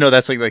stuff. Even though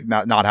that's like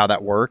not how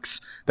that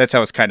works. That's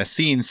how it's kind of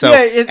seen. So,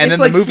 yeah, and then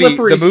like the movie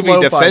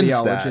defends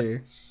ideology.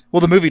 that. Well,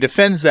 the movie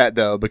defends that,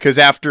 though, because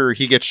after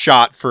he gets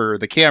shot for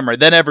the camera,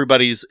 then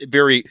everybody's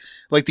very,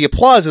 like, the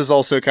applause is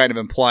also kind of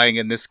implying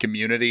in this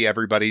community,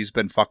 everybody's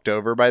been fucked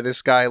over by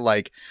this guy.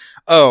 Like,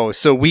 oh,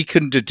 so we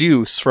can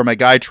deduce from a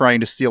guy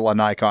trying to steal a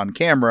Nikon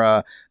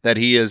camera that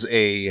he is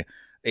a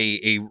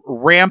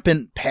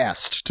rampant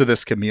pest to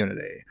this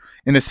community.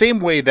 In the same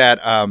way that,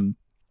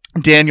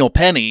 Daniel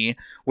Penny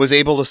was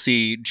able to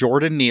see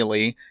Jordan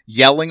Neely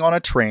yelling on a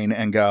train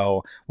and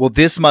go, well,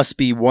 this must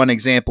be one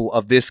example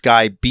of this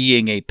guy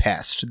being a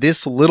pest.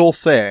 This little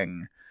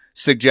thing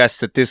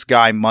suggests that this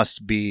guy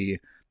must be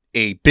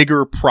a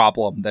bigger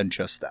problem than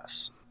just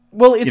this.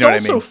 Well, it's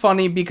also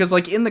funny because,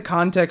 like, in the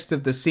context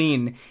of the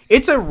scene,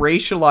 it's a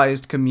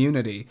racialized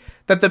community.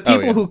 That the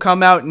people who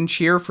come out and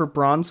cheer for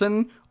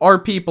Bronson are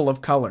people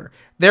of color.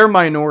 They're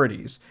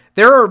minorities.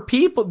 They are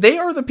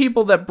the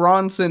people that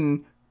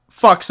Bronson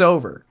fucks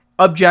over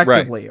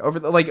objectively,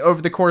 right, over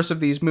the course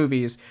of these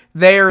movies.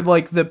 They're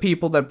like the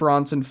people that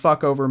Bronson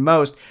fuck over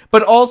most.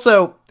 But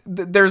also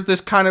there's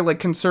this kind of like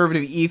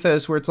conservative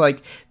ethos where it's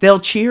like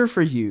they'll cheer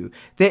for you.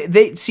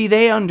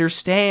 They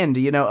understand,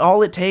 you know,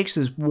 all it takes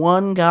is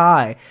one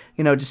guy,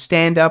 you know, to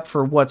stand up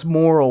for what's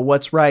moral,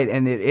 what's right,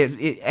 and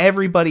it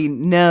everybody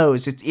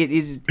knows. It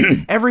is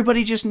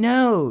everybody just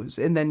knows.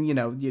 And then,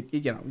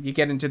 you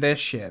get into this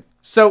shit.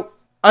 So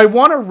I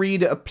want to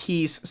read a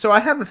piece. So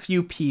I have a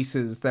few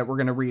pieces that we're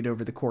going to read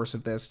over the course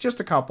of this, just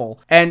a couple.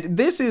 And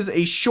this is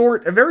a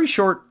very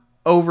short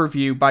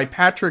overview by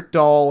Patrick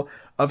Dahl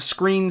of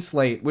Screen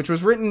Slate, which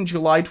was written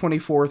July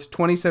 24th,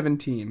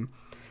 2017.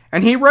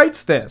 And he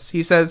writes this.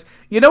 He says,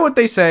 "You know what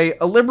they say,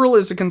 a liberal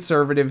is a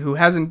conservative who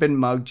hasn't been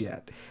mugged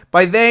yet.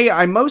 By they,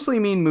 I mostly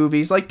mean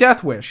movies like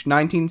Death Wish,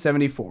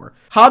 1974.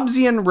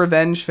 Hobbesian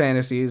revenge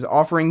fantasies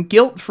offering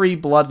guilt-free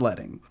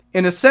bloodletting.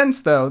 In a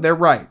sense, though, they're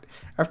right.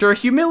 After a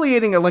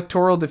humiliating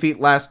electoral defeat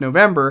last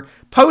November,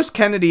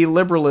 post-Kennedy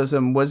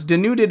liberalism was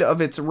denuded of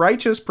its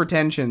righteous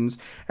pretensions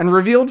and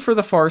revealed for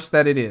the farce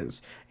that it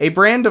is, a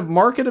brand of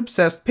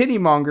market-obsessed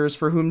pity-mongers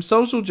for whom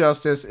social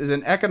justice is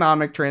an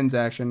economic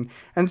transaction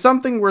and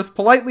something worth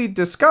politely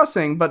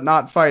discussing but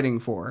not fighting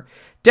for.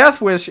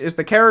 Death Wish is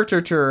the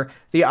caricature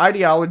the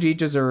ideology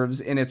deserves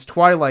in its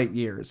twilight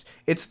years.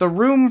 It's the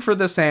room for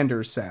the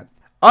Sanders set.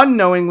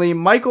 Unknowingly,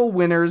 Michael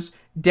Winner's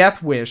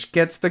Death Wish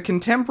gets the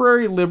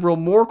contemporary liberal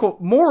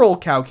moral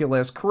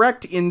calculus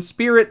correct in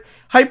spirit,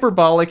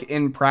 hyperbolic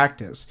in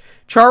practice.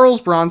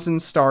 Charles Bronson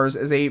stars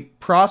as a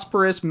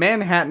prosperous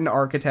Manhattan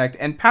architect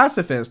and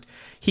pacifist.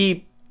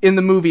 In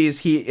the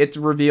movies, it's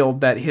revealed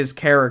that his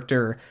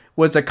character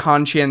was a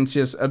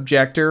conscientious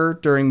objector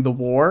during the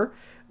war,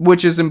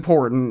 which is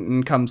important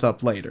and comes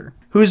up later.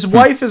 Whose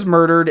wife is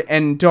murdered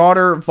and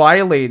daughter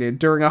violated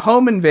during a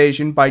home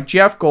invasion by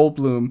Jeff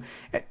Goldblum.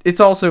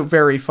 It's also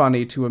very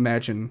funny to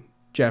imagine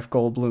Jeff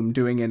Goldblum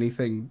doing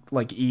anything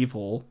like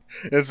evil.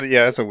 That's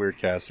a weird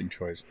casting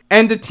choice.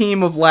 And a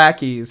team of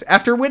lackeys.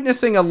 After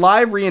witnessing a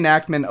live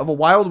reenactment of a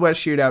Wild West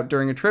shootout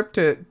during a trip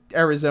to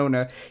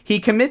Arizona, he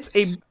commits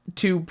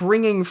to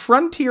bringing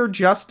frontier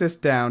justice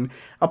down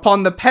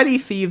upon the petty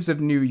thieves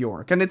of New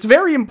York. And it's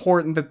very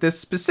important that this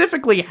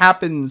specifically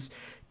happens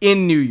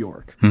in New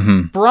York.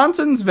 Mm-hmm.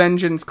 Bronson's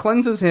vengeance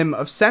cleanses him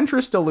of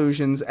centrist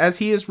illusions as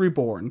he is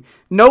reborn.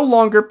 No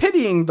longer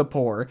pitying the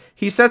poor,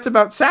 he sets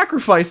about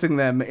sacrificing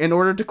them in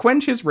order to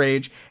quench his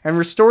rage and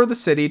restore the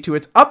city to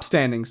its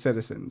upstanding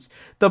citizens.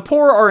 The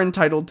poor are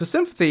entitled to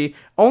sympathy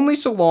only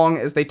so long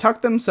as they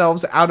tuck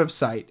themselves out of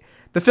sight.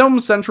 The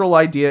film's central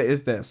idea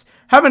is this.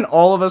 Haven't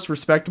all of us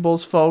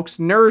respectables folks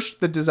nourished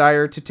the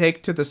desire to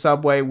take to the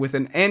subway with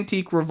an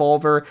antique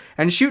revolver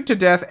and shoot to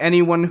death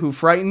anyone who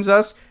frightens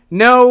us?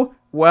 No.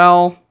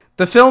 Well,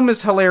 the film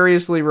is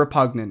hilariously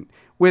repugnant,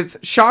 with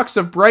shocks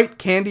of bright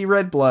candy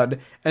red blood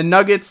and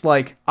nuggets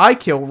like, I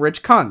kill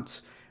rich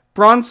cunts.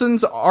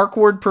 Bronson's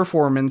awkward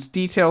performance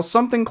details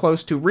something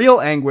close to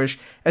real anguish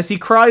as he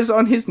cries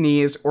on his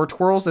knees or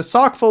twirls a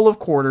sock full of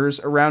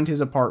quarters around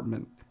his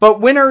apartment. But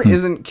Winner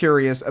isn't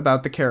curious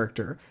about the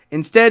character.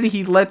 Instead,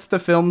 he lets the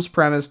film's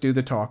premise do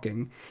the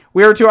talking.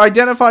 We are to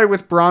identify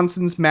with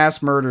Bronson's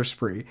mass murder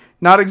spree,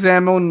 not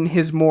examine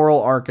his moral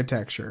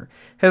architecture.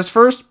 His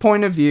first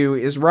point of view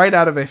is right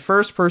out of a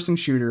first-person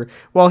shooter,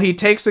 while he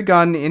takes a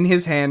gun in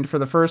his hand for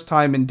the first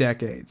time in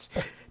decades.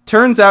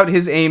 Turns out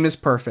his aim is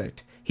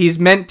perfect. He's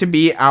meant to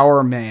be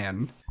our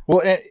man.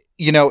 Well,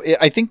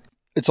 I think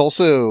it's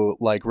also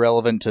like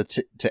relevant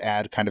to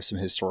add kind of some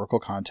historical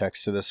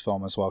context to this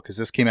film as well, because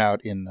this came out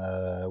in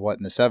the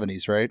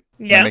 70s, right?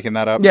 Yeah. Am I making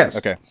that up? Yes.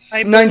 Okay.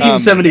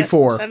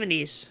 1974.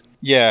 70s.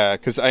 Yeah,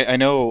 because I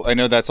know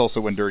that's also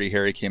when Dirty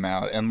Harry came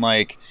out, and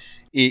like,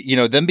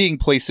 them being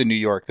placed in New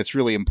York, that's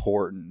really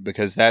important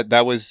because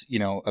that was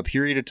a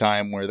period of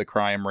time where the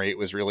crime rate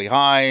was really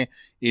high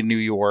in New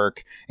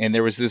York, and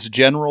there was this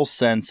general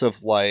sense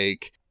of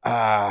like,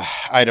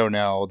 I don't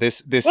know,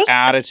 this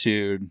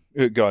attitude.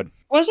 Go ahead.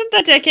 Wasn't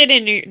that decade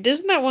in New?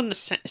 Isn't that when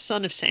the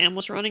Son of Sam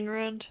was running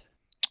around?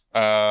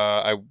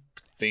 I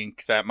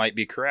think that might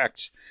be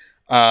correct.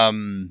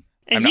 And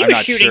he was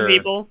shooting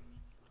people.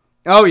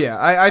 Oh yeah,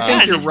 I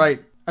think you're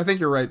right. I think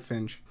you're right,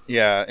 Finch.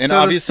 Yeah, and so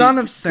obviously, the Son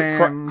of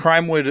Sam,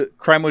 crime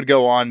would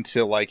go on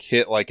to like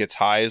hit like its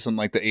highs in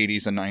like the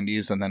 80s and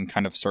 90s, and then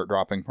kind of start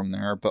dropping from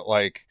there. But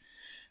like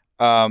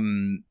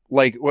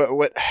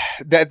what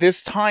that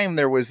this time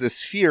there was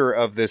this fear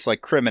of this like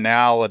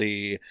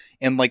criminality,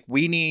 and like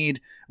we need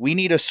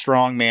a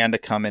strong man to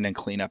come in and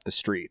clean up the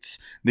streets.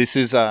 This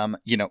is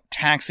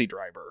Taxi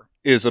Driver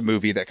is a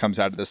movie that comes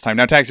out at this time.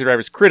 Now Taxi Driver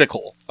is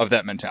critical of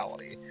that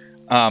mentality.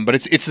 But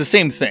it's the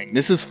same thing.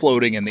 This is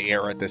floating in the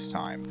air at this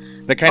time.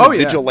 The kind of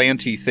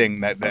vigilante thing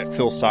that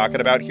Phil's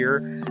talking about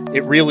here,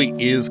 it really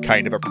is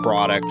kind of a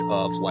product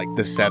of like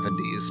the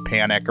 70s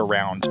panic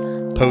around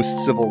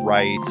post-civil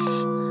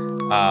rights.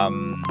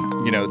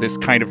 This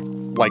kind of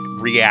like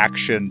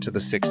reaction to the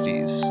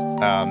 60s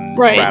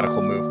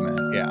radical movement.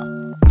 Yeah.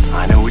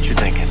 I know what you're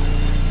thinking.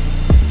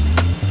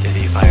 Did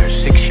he fire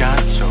 6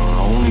 shots or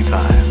only 5?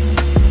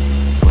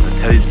 Well, to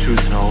tell you the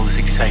truth, in all this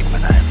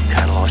excitement, I've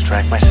kind of lost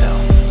track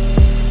myself.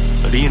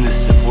 But Ian,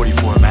 this is a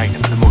 44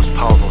 Magnum, the most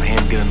powerful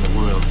handgun in the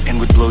world, and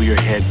would blow your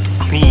head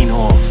clean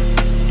off.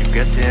 You've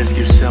got to ask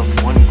yourself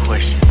one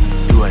question.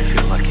 Do I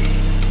feel lucky?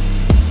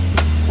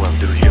 Well,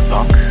 do you,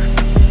 punk?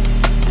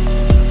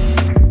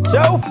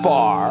 So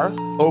far,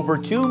 over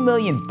 $2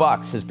 million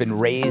has been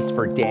raised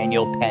for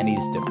Daniel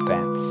Penny's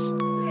defense.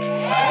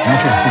 I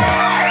want you to see that.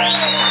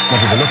 I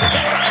want you to look at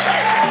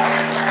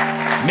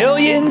that.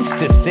 Millions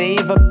to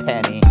save a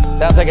penny.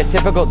 Sounds like a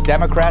typical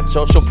Democrat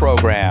social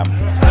program.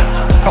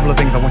 A couple of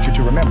things I want you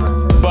to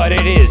remember. But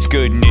it is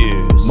good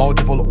news.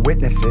 Multiple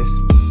witnesses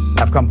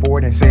have come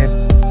forward and said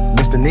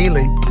Mr.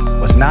 Neely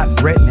was not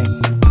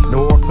threatening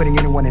nor putting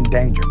anyone in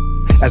danger.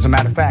 As a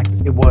matter of fact,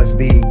 it was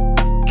the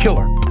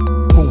killer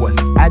who was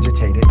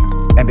agitated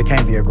and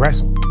became the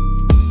aggressor.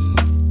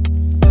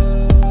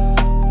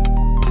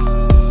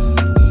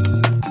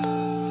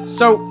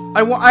 So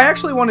I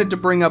actually wanted to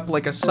bring up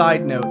like a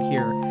side note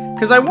here,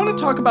 because I want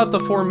to talk about the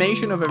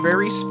formation of a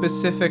very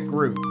specific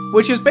group,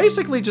 which is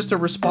basically just a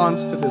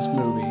response to this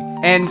movie,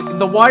 and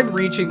the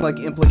wide-reaching like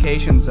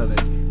implications of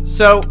it.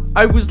 So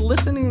I was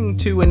listening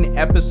to an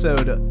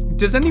episode.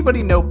 Does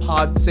anybody know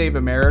Pod Save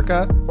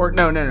America? Or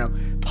no.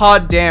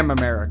 Pod Damn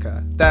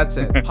America. That's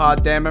it.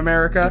 Pod Damn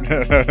America.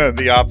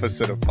 The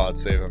opposite of Pod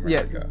Save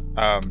America.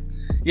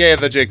 Yeah.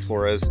 The Jake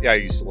Flores. Yeah, I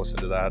used to listen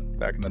to that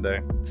back in the day.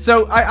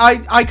 So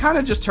I kind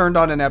of just turned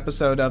on an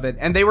episode of it,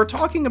 and they were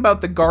talking about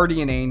the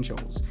Guardian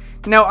Angels.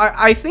 Now,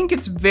 I think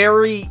it's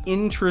very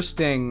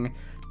interesting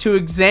to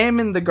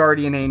examine the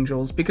Guardian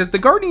Angels, because the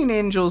Guardian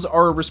Angels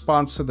are a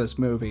response to this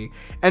movie,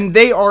 and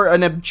they are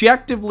an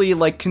objectively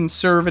like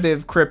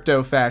conservative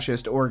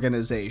crypto-fascist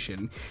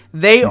organization.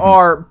 They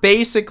are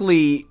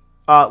basically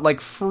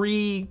like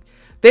free.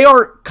 They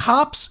are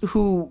cops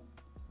who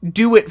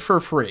do it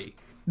for free.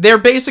 They're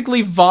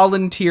basically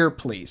volunteer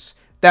police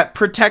that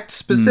protect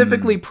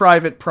specifically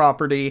private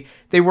property.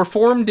 They were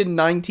formed in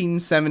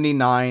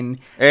 1979.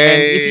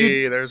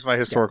 Hey, there's my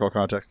historical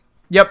context.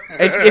 Yep.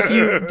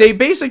 They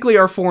basically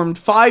are formed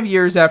 5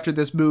 years after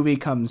this movie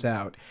comes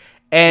out,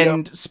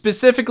 and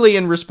specifically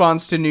in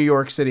response to New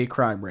York City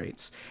crime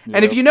rates.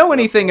 And if you know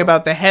anything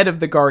about the head of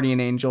the Guardian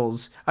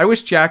Angels, I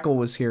wish Jackal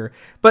was here,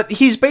 but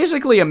he's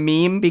basically a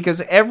meme, because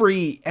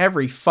every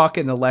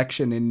fucking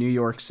election in New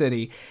York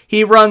City,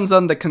 he runs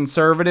on the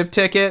conservative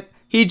ticket.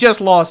 He just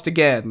lost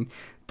again.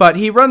 But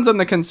he runs on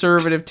the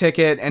conservative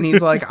ticket, and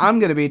he's like, I'm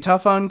going to be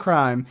tough on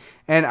crime,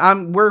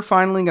 and we're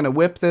finally going to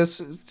whip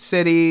this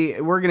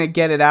city. We're going to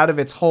get it out of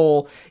its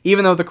hole,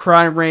 even though the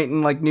crime rate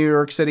in like New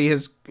York City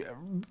has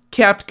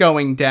kept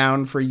going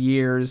down for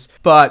years.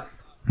 But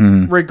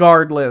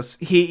regardless,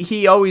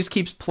 he always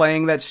keeps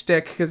playing that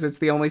shtick because it's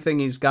the only thing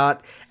he's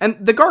got. And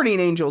the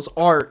Guardian Angels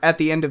are, at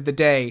the end of the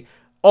day,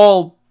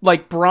 all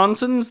like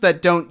Bronsons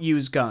that don't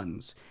use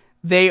guns.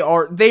 They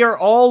are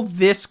all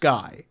this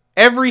guy.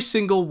 every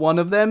single one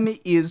of them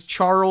is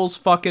Charles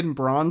fucking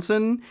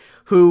Bronson,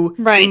 who,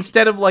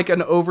 instead of, like,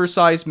 an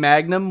oversized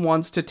magnum,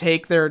 wants to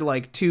take their,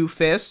 like, 2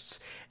 fists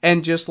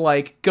and just,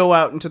 like, go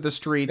out into the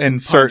streets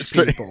and punch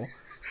people.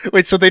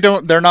 Wait, so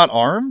they're not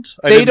armed?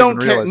 They don't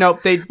carry. No,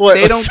 they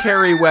don't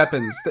carry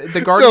weapons.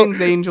 The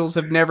Guardians Angels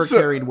have never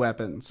carried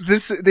weapons.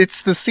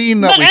 It's the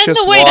scene that we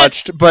just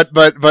watched, but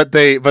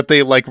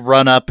they like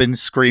run up and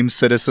scream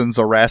 "Citizens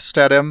arrest"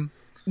 at him.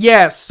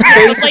 Yes,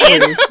 basically.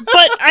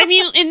 But I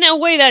mean, in a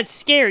way,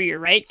 that's scarier,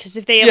 right? Because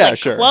if they have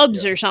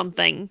clubs or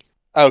something.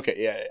 Okay,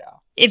 yeah.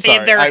 If they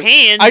have their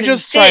hands, I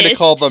just tried to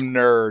call them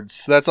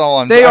nerds. That's all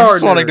I'm. They I'm are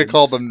just wanting to nerds.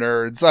 call them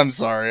nerds. I'm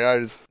sorry.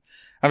 I'm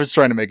just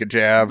trying to make a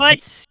jab.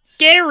 But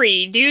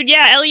scary, dude.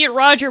 Yeah, Elliot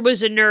Rodger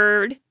was a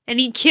nerd, and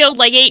he killed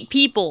like 8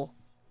 people.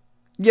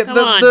 Yeah,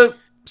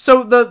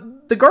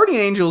 the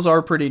Guardian Angels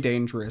are pretty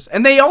dangerous,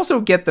 and they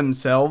also get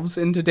themselves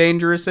into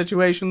dangerous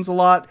situations a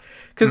lot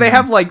because they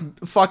have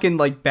like fucking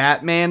like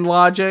Batman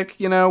logic,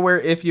 you know, where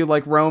if you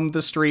like roam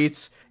the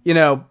streets, you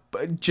know,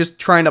 just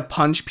trying to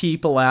punch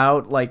people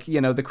out, like,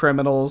 you know, the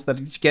criminals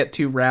that get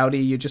too rowdy,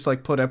 you just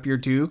like put up your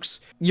dukes.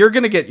 You're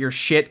gonna get your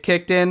shit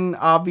kicked in,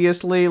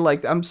 obviously.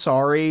 Like, I'm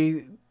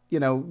sorry. You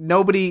know,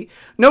 nobody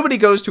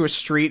goes to a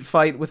street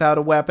fight without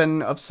a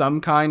weapon of some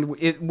kind,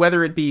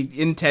 whether it be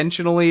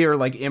intentionally or,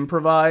 like,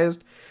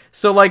 improvised.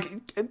 So,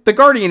 like, the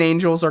Guardian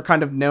Angels are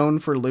kind of known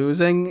for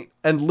losing,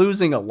 and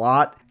losing a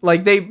lot.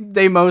 Like,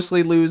 they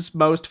mostly lose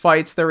most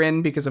fights they're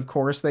in, because of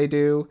course they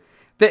do.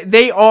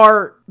 They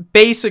are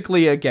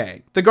basically a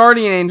gang. The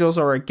Guardian Angels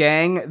are a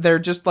gang. They're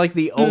just, like,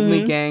 the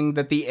only gang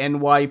that the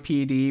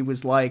NYPD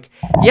was like,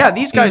 yeah,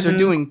 these guys are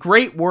doing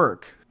great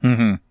work.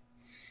 Mm-hmm.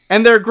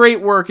 And their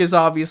great work is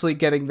obviously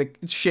getting the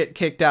shit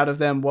kicked out of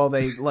them while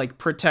they, like,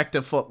 protect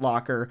a Foot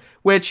Locker,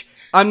 which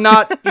I'm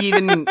not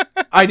even...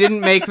 I didn't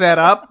make that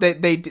up.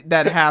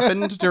 That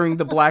happened during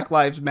the Black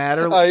Lives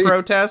Matter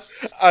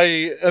protests.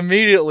 I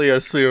immediately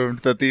assumed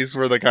that these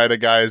were the kind of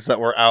guys that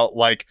were out,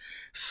 like,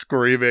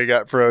 screaming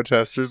at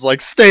protesters,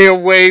 like, stay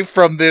away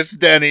from this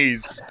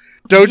Denny's!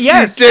 Don't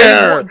you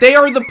dare! They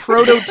are the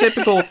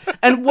prototypical...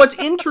 And what's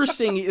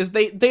interesting is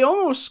they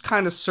almost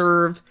kind of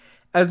serve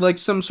as like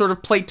some sort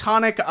of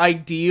platonic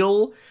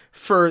ideal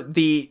for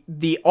the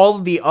all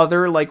of the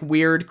other like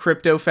weird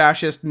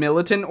crypto-fascist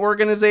militant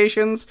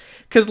organizations,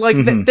 because like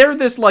they're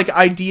this like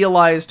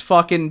idealized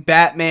fucking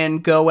Batman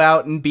go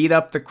out and beat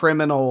up the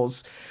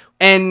criminals.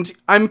 And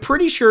I'm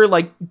pretty sure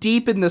like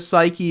deep in the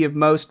psyche of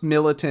most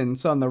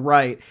militants on the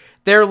right,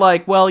 they're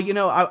like, well, you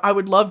know, I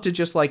would love to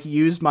just like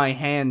use my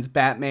hands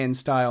Batman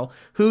style.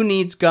 Who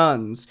needs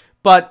guns?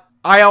 But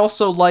I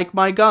also like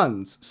my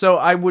guns, so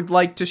I would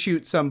like to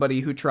shoot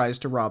somebody who tries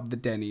to rob the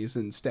Denny's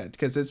instead,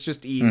 because it's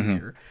just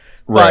easier.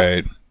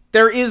 Right. But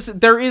there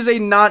is a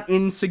not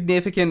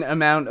insignificant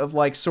amount of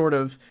like sort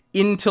of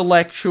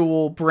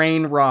intellectual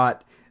brain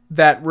rot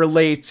that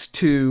relates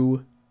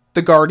to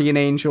the Guardian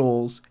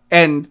Angels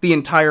and the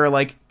entire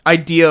like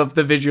idea of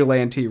the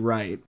vigilante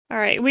right. All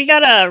right, we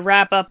gotta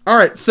wrap up. All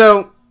right,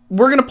 so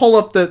we're gonna pull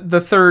up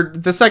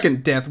the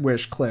second Death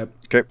Wish clip.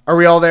 Okay. Are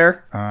we all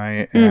there?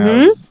 I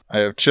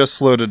have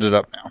just loaded it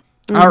up now.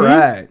 All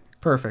right.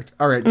 Perfect.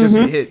 All right. Just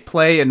hit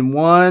play in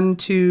 1,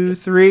 2,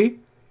 3.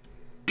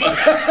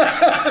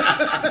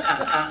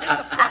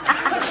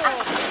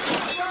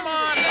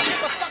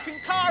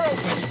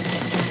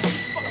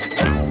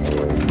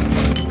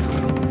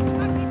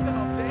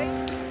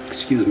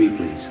 Excuse me,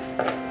 please.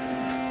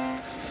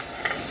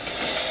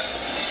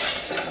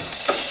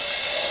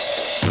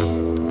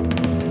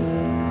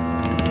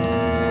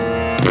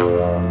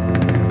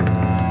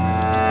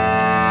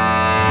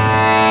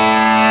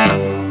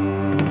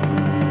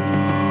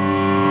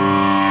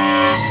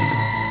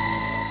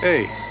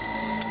 Hey.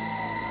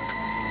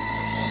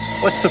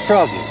 What's the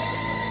problem?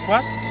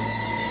 What?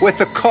 With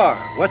the car.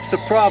 What's the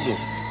problem?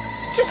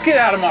 Just get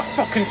out of my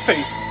fucking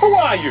face. Who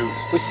are you?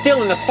 We're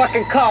stealing the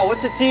fucking car.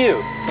 What's it to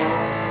you?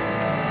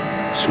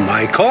 It's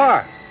my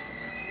car.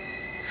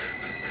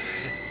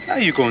 Now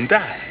you gonna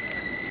die.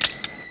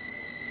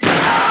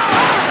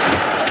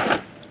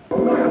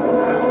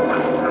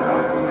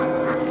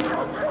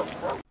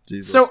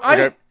 Jesus. So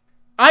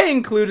I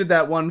included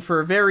that one for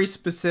a very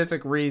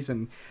specific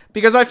reason,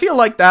 because I feel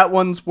like that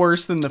one's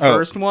worse than the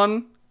first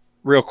one.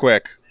 Real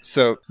quick.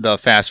 So the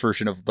fast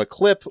version of the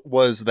clip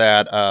was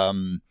that,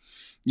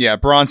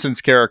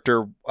 Bronson's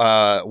character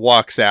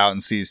walks out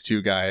and sees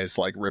 2 guys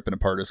like ripping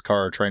apart his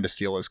car, trying to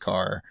steal his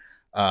car.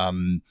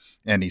 And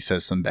he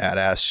says some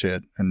badass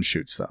shit and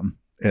shoots them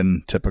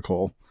in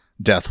typical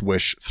Death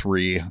Wish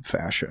 3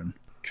 fashion.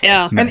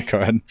 Yeah. Go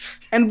ahead.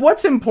 And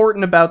what's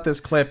important about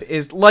this clip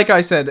is, like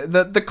I said,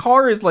 the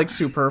car is like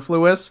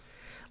superfluous.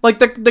 Like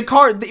the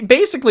car,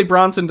 basically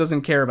Bronson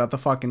doesn't care about the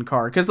fucking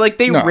car, because like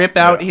they rip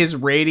out his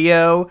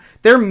radio,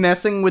 they're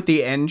messing with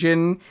the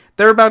engine,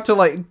 they're about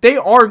to they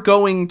are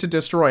going to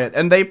destroy it,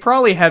 and they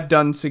probably have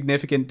done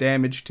significant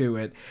damage to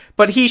it,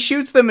 but he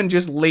shoots them and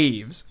just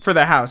leaves for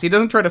the house. He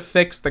doesn't try to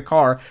fix the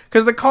car,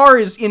 because the car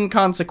is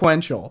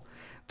inconsequential.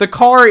 The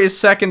car is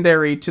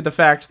secondary to the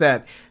fact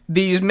that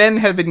these men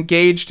have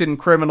engaged in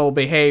criminal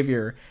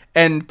behavior,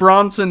 and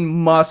Bronson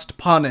must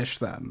punish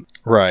them.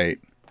 Right.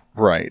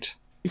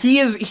 He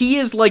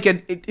is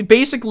like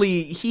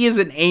basically he is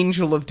an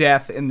angel of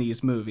death in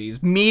these movies,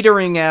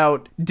 metering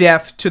out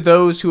death to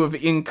those who have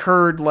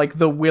incurred like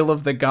the will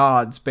of the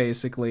gods,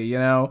 basically, you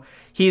know?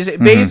 He's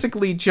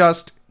basically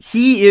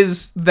he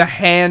is the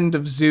hand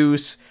of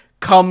Zeus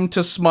come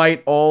to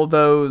smite all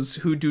those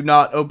who do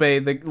not obey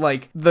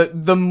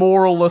the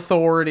moral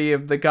authority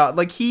of the god.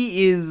 Like,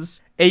 he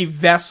is a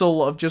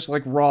vessel of just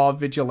like raw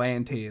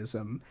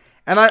vigilantism.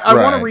 And I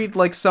want to read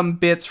like some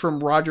bits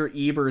from Roger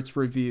Ebert's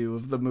review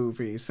of the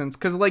movie,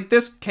 because like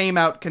this came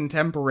out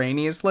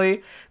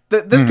contemporaneously.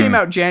 This came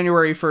out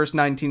January 1st,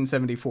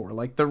 1974.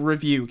 Like, the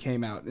review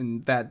came out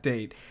in that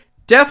date.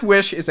 Death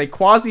Wish is a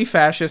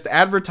quasi-fascist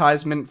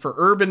advertisement for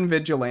urban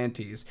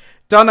vigilantes,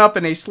 done up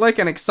in a slick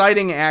and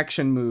exciting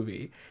action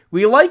movie.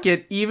 We like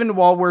it even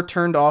while we're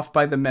turned off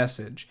by the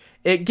message.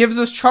 It gives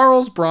us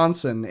Charles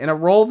Bronson in a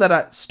role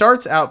that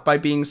starts out by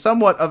being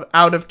somewhat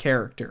out of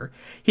character.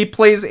 He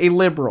plays a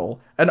liberal,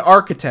 an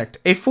architect,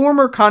 a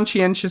former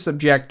conscientious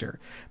objector,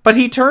 but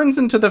he turns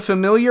into the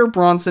familiar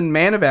Bronson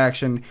man of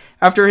action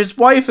after his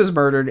wife is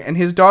murdered and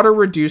his daughter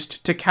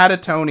reduced to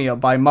catatonia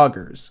by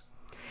muggers.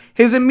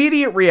 His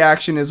immediate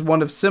reaction is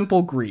one of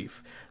simple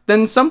grief.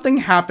 Then something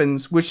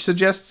happens which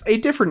suggests a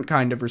different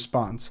kind of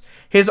response.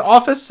 His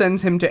office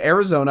sends him to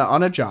Arizona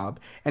on a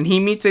job, and he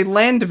meets a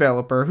land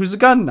developer who's a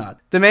gun nut.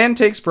 The man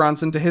takes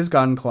Bronson to his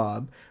gun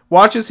club,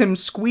 watches him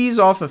squeeze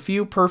off a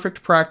few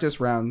perfect practice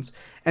rounds,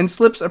 and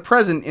slips a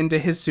present into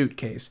his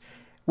suitcase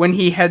when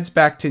he heads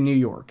back to New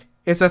York.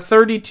 It's a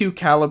 .32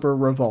 caliber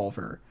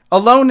revolver.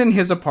 Alone in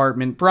his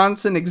apartment,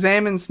 Bronson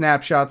examines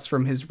snapshots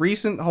from his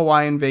recent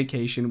Hawaiian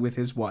vacation with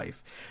his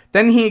wife.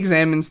 Then he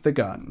examines the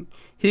gun.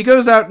 He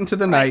goes out into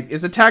the night,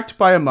 is attacked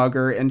by a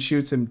mugger, and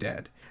shoots him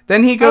dead.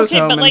 Then he goes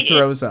home and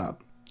throws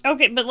up.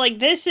 Okay, but like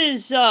this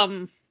is this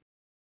kind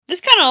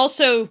of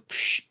also,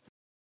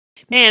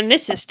 man,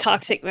 this is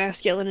toxic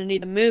masculinity,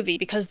 the movie,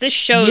 because this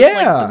shows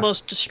like the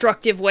most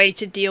destructive way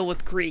to deal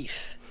with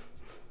grief.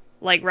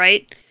 Like,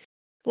 right?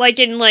 Like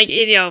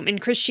in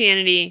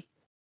Christianity,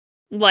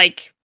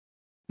 like,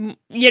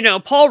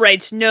 Paul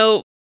writes,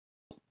 no,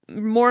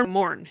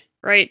 mourn,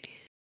 right?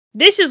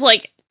 This is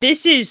like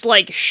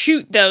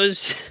shoot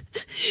those,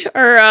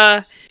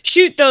 or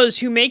shoot those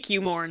who make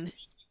you mourn.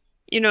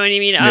 You know what I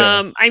mean?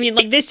 Yeah. I mean,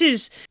 like, this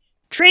is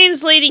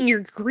translating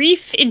your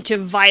grief into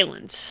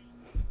violence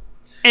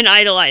and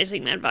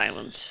idolizing that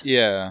violence.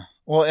 Yeah.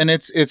 Well, and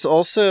it's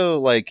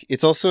also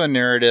a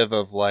narrative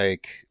of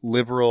like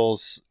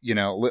liberals,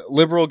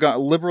 liberal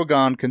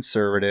gone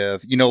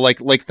conservative,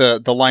 like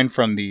the line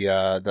from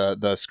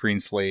the Screen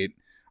Slate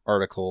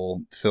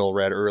article Phil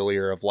read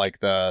earlier of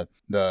like the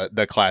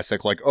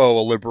classic, like, oh,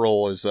 a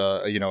liberal is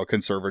a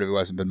conservative who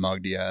hasn't been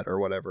mugged yet or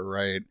whatever,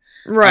 right?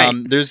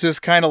 There's this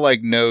kind of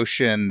like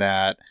notion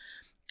that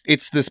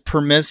it's this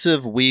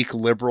permissive, weak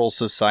liberal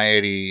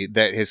society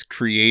that has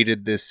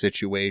created this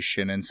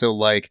situation. And so,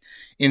 like,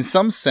 in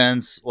some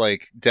sense,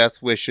 like,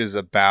 Death Wish is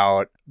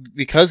about,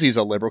 because he's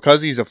a liberal,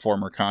 because he's a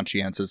former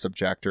conscientious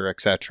objector,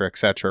 et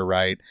cetera,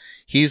 right?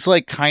 He's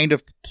like kind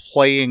of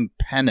playing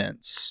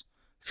penance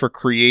for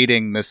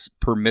creating this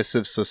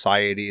permissive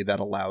society that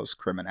allows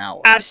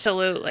criminality.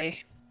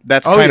 Absolutely.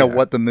 That's kind of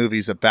what the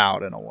movie's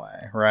about in a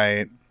way,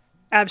 right?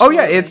 Absolutely.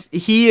 Oh yeah,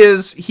 he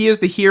is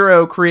the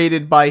hero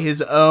created by his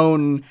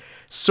own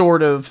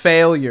sort of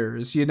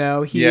failures, He is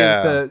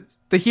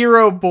the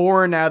hero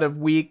born out of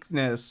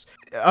weakness,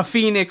 a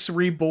phoenix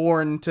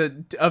reborn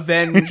to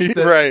avenge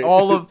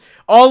all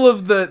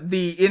of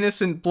the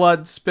innocent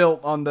blood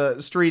spilt on the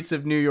streets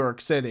of New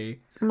York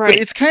City. Right. But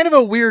it's kind of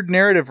a weird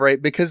narrative, right?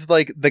 Because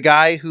like the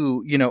guy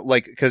who,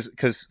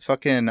 cause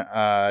fucking,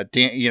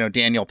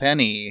 Daniel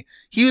Penny,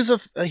 he's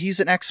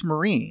an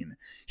ex-Marine.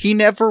 He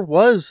never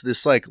was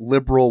this like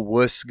liberal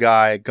wuss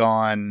guy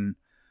gone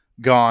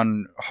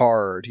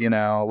hard,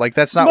 like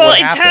that's not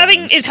what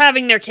happens. It's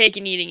having their cake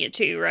and eating it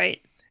too,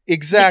 right?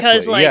 Exactly.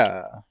 Because,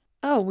 like,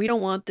 oh, we don't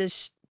want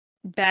this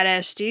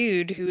badass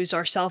dude who's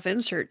our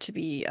self-insert to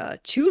be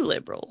too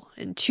liberal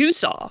and too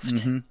soft.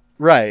 Mm-hmm.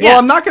 Right. Well,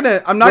 I'm not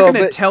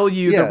gonna tell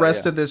you the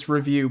rest of this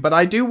review, but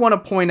I do want to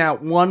point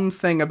out one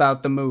thing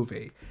about the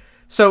movie.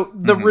 So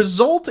the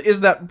result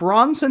is that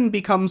Bronson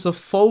becomes a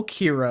folk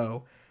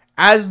hero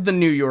as the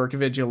New York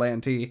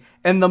vigilante,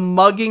 and the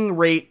mugging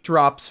rate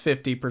drops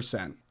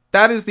 50%.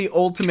 That is the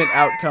ultimate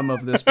outcome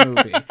of this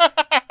movie.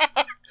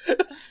 A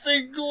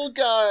single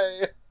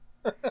guy.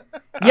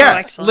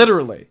 Yes,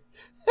 literally.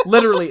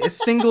 Literally, a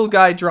single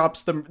guy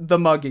drops the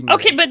mugging rate.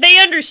 Okay, but they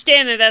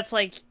understand that that's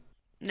like...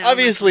 No,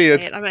 obviously,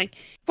 it's... I'm like,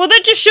 well,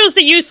 that just shows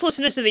the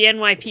uselessness of the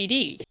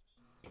NYPD.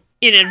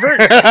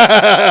 Inadvertently.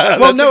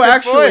 Well, no,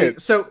 actually,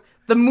 point. So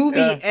the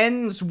movie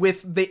ends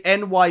with the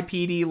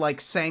NYPD,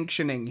 like,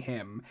 sanctioning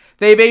him.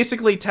 They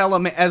basically tell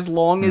him, as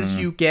long as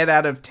you get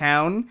out of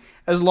town,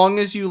 as long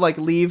as you, like,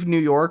 leave New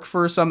York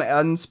for some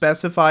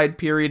unspecified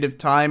period of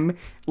time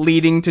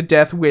leading to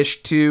Death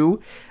Wish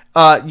 2,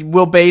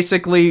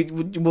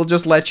 we'll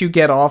just let you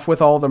get off with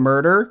all the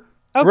murder.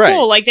 Oh, Right.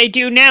 cool, like they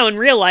do now in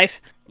real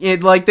life.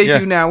 Like they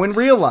do now in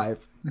real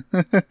life.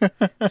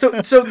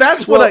 So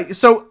that's what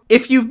so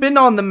if you've been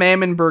on the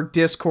Mammonburg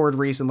Discord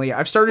recently,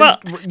 I've started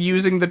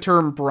using the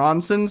term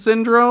Bronson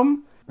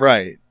Syndrome.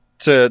 Right.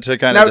 To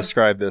kind of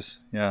describe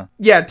this. Yeah.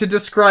 Yeah, to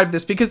describe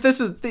this, because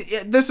this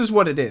is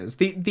what it is.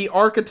 The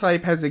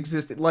archetype has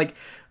existed. Like,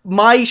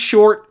 my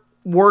short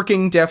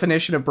working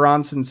definition of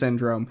Bronson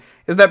Syndrome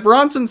is that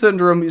Bronson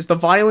Syndrome is the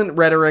violent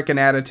rhetoric and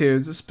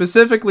attitudes,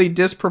 specifically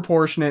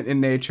disproportionate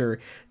in nature,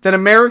 that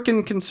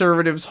American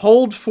conservatives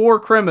hold for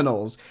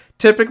criminals,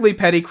 typically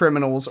petty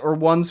criminals or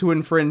ones who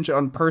infringe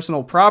on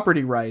personal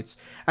property rights,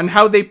 and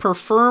how they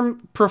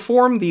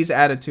perform these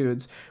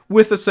attitudes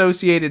with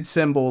associated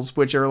symbols,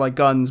 which are like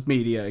guns,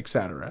 media,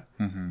 etc.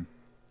 Mm-hmm.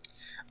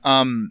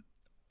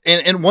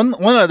 And one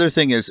other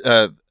thing is,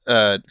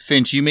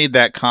 Finch, you made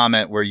that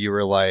comment where you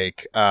were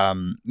like,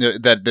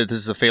 that this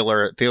is a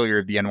failure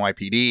of the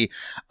NYPD.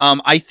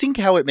 I think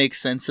how it makes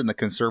sense in the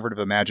conservative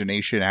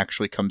imagination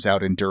actually comes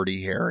out in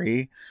Dirty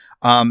Harry.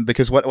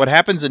 Because what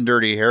happens in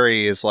Dirty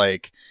Harry is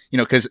like,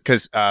 cause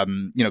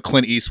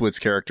Clint Eastwood's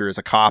character is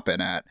a cop in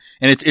it,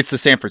 and it's the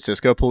San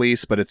Francisco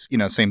police, but it's,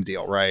 same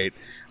deal, right?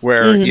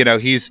 Where,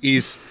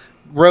 he's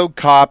rogue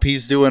cop.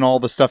 He's doing all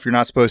the stuff you're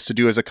not supposed to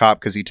do as a cop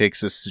because he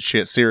takes this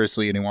shit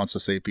seriously and he wants to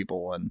save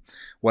people and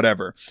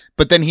whatever.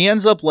 But then he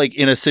ends up like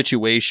in a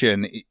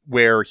situation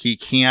where he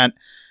can't,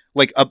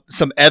 like,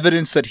 some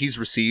evidence that he's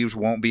received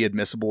won't be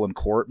admissible in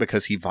court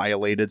because he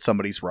violated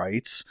somebody's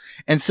rights.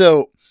 And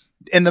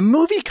the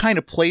movie kind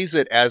of plays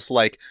it as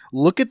like,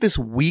 look at this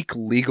weak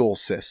legal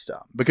system,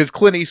 because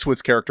Clint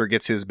Eastwood's character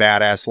gets his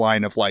badass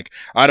line of like,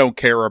 I don't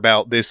care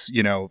about this,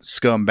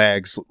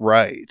 scumbag's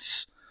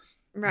rights.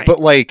 Right. But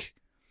like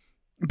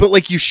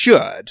you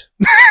should.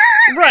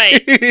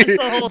 Right. That's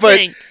the whole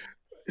thing.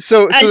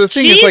 So the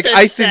thing is, like,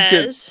 I think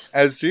says,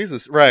 as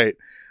Jesus, right.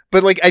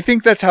 But like, I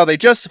think that's how they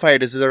justify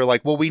it, is they're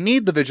like, well, we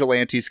need the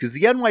vigilantes because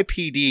the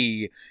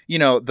NYPD,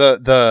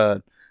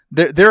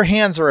 their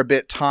hands are a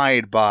bit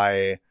tied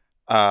by,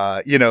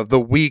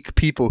 the weak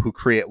people who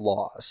create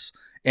laws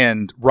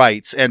and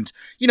rights. And,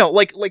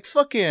 like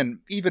fucking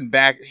even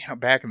back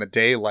in the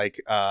day,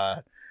 like,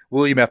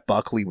 William F.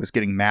 Buckley was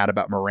getting mad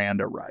about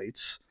Miranda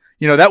rights.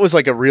 That was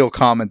like a real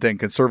common thing.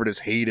 Conservatives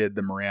hated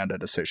the Miranda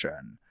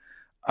decision.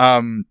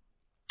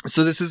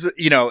 So this is,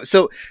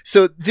 so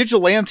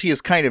vigilante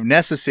is kind of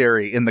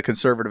necessary in the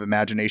conservative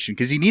imagination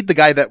because you need the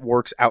guy that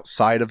works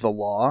outside of the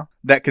law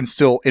that can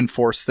still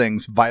enforce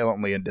things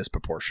violently and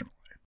disproportionately.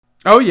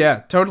 Oh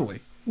yeah,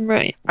 totally.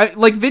 Right.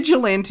 Like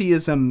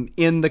vigilantism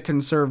in the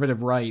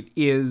conservative right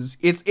is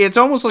it's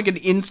almost like an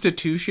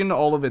institution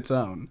all of its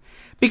own.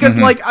 Because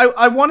like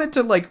I wanted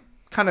to like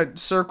kind of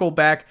circle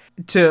back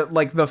to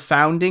like the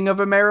founding of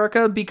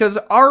America, because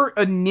our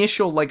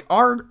initial, like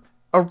our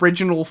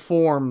original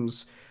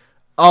forms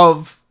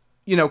of,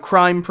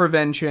 crime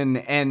prevention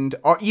and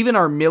even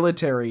our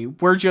military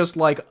were just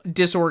like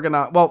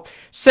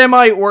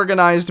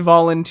semi-organized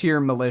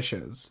volunteer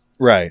militias.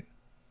 Right.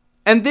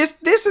 And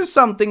this is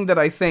something that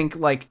I think,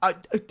 like,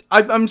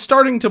 I'm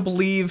starting to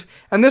believe,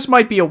 and this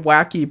might be a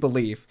wacky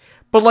belief,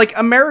 but, like,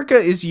 America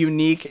is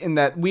unique in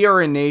that we are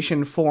a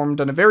nation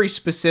formed on a very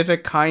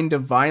specific kind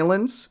of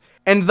violence,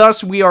 and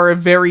thus we are a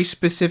very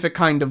specific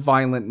kind of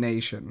violent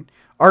nation.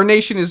 Our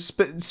nation is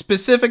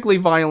specifically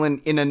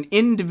violent in an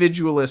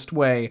individualist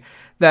way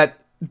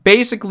that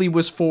basically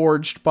was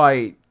forged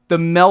by the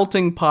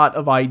melting pot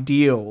of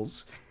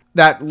ideals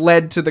that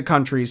led to the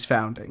country's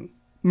founding,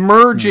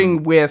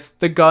 merging with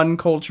the gun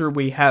culture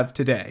we have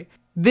today.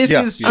 This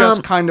is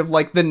just kind of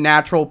like the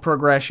natural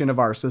progression of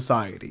our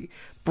society.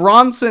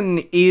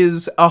 Bronson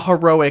is a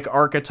heroic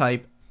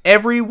archetype.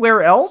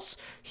 Everywhere else,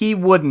 he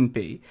wouldn't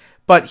be.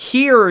 But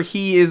here,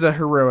 he is a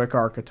heroic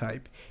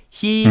archetype.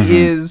 He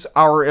is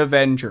our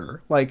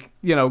Avenger. Like,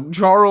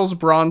 Charles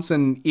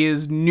Bronson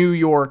is New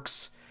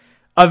York's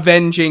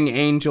avenging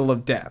angel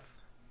of death.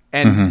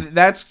 And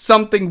that's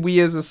something we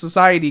as a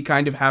society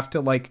kind of have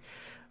to, like,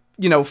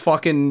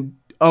 fucking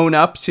own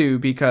up to,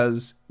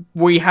 because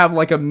we have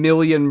like 1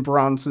 million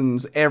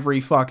Bronsons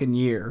every fucking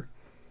year.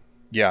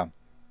 Yeah.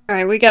 All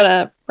right, we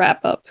gotta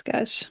wrap up,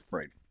 guys.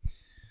 Right.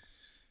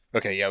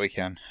 Okay, yeah, we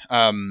can.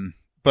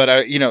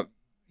 But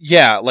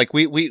yeah, like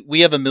we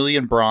have 1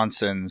 million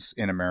Bronsons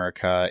in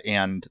America,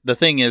 and the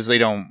thing is,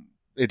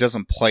 it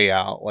doesn't play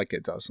out like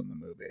it does in the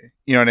movie.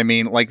 You know what I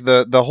mean? Like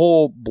the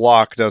whole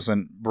block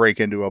doesn't break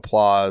into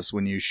applause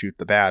when you shoot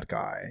the bad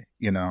guy.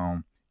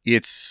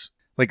 It's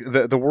like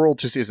the world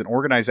just isn't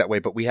organized that way,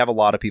 but we have a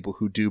lot of people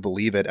who do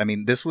believe it. I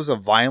mean, this was a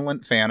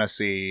violent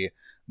fantasy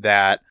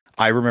that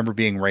I remember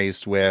being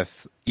raised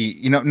with,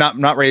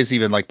 not raised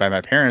even like by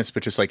my parents,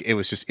 but just like it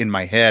was just in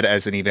my head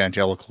as an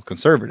evangelical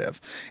conservative.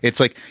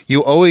 It's like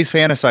you always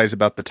fantasize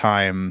about the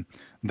time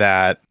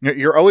that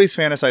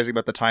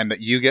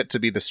you get to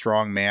be the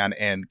strong man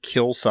and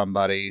kill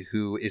somebody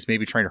who is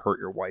maybe trying to hurt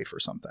your wife or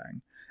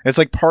something. It's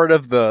like part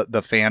of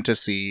the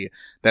fantasy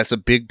that's a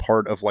big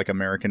part of like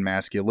American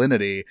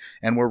masculinity,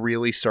 and we're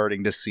really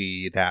starting to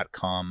see that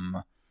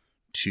come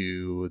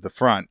to the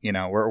front. You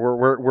know,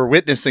 we're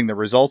witnessing the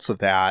results of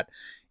that.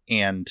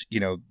 And, you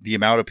know, the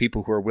amount of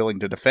people who are willing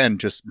to defend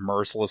just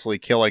mercilessly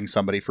killing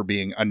somebody for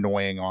being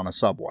annoying on a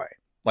subway.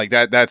 Like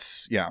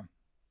that's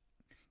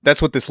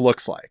what this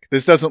looks like.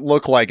 This doesn't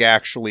look like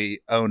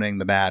actually owning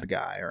the bad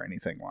guy or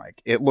anything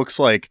like. It looks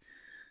like,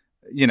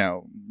 you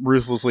know,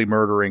 ruthlessly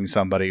murdering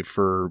somebody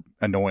for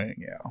annoying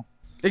you.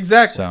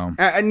 Exactly. So,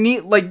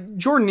 like,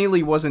 Jordan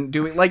Neely wasn't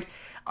doing, like,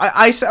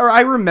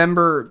 I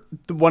remember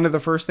one of the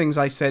first things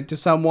I said to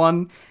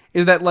someone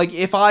is that, like,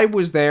 if I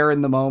was there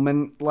in the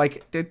moment,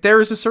 like, there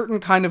is a certain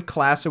kind of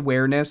class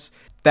awareness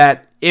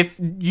that if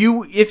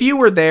you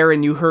were there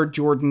and you heard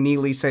Jordan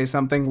Neely say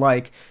something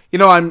like, you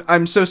know,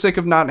 I'm so sick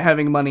of not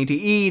having money to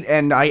eat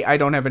and I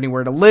don't have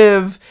anywhere to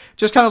live,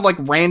 just kind of like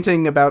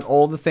ranting about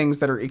all the things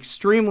that are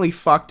extremely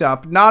fucked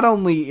up, not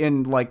only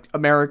in like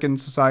American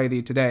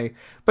society today,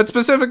 but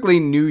specifically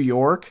New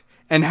York,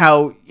 and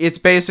how it's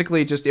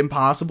basically just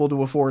impossible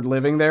to afford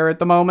living there at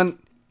the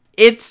moment.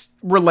 It's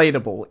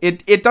relatable.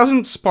 It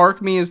doesn't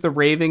spark me as the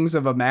ravings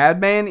of a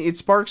madman. It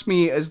sparks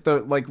me as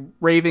the, like,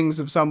 ravings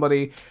of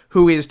somebody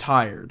who is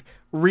tired.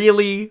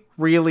 Really,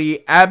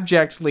 really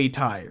abjectly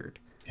tired.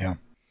 Yeah.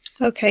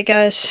 Okay,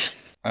 guys.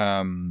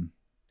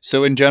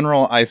 So in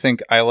general, I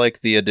think I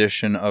like the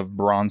addition of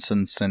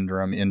Bronson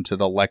Syndrome into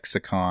the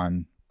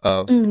lexicon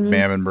of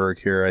Bammenberg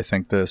here. I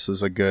think this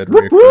is a good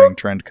recurring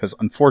trend because,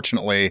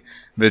 unfortunately,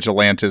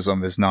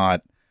 vigilantism is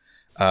not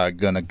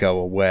gonna go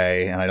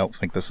away, and I don't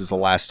think this is the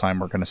last time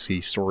we're gonna see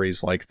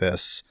stories like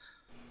this.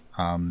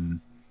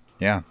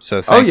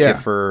 So thank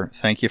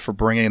you for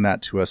bringing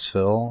that to us,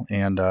 Phil,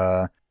 and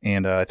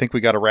I think we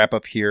got to wrap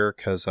up here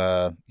because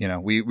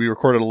we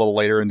recorded a little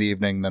later in the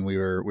evening than we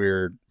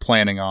were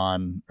planning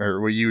on, or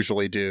we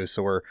usually do,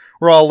 so we're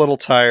all a little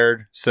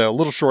tired, so a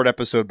little short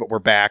episode, but we're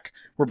back,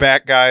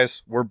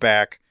 guys, we're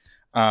back.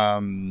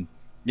 Do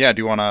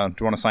you want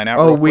to sign out?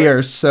 Oh, we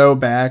are so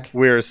back.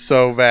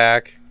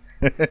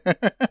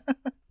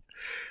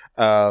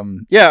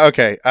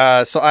 Okay.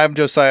 So I'm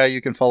Josiah. You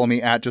can follow me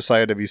at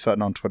Josiah W.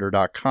 Sutton on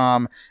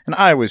Twitter.com. And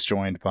I was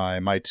joined by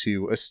my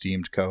two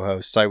esteemed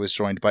co-hosts. I was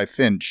joined by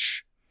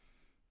Finch.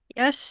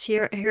 Yes,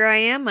 here I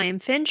am. I am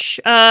Finch.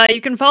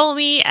 You can follow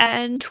me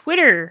on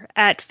Twitter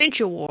at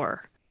FinchAwar.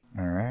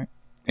 All right.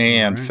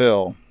 And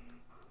Phil.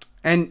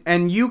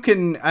 And you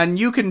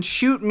can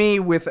shoot me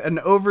with an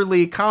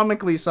overly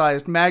comically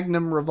sized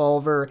Magnum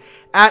revolver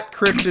at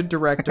Cryptid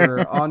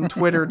Director on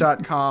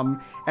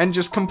Twitter.com and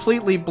just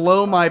completely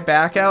blow my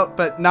back out,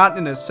 but not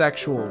in a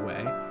sexual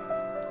way.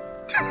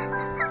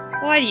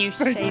 Why do you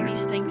say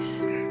these things?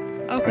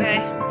 Okay.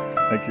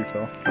 Thank you,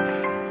 Phil.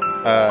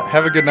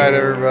 Have a good night,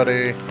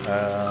 everybody.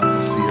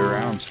 See you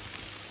around.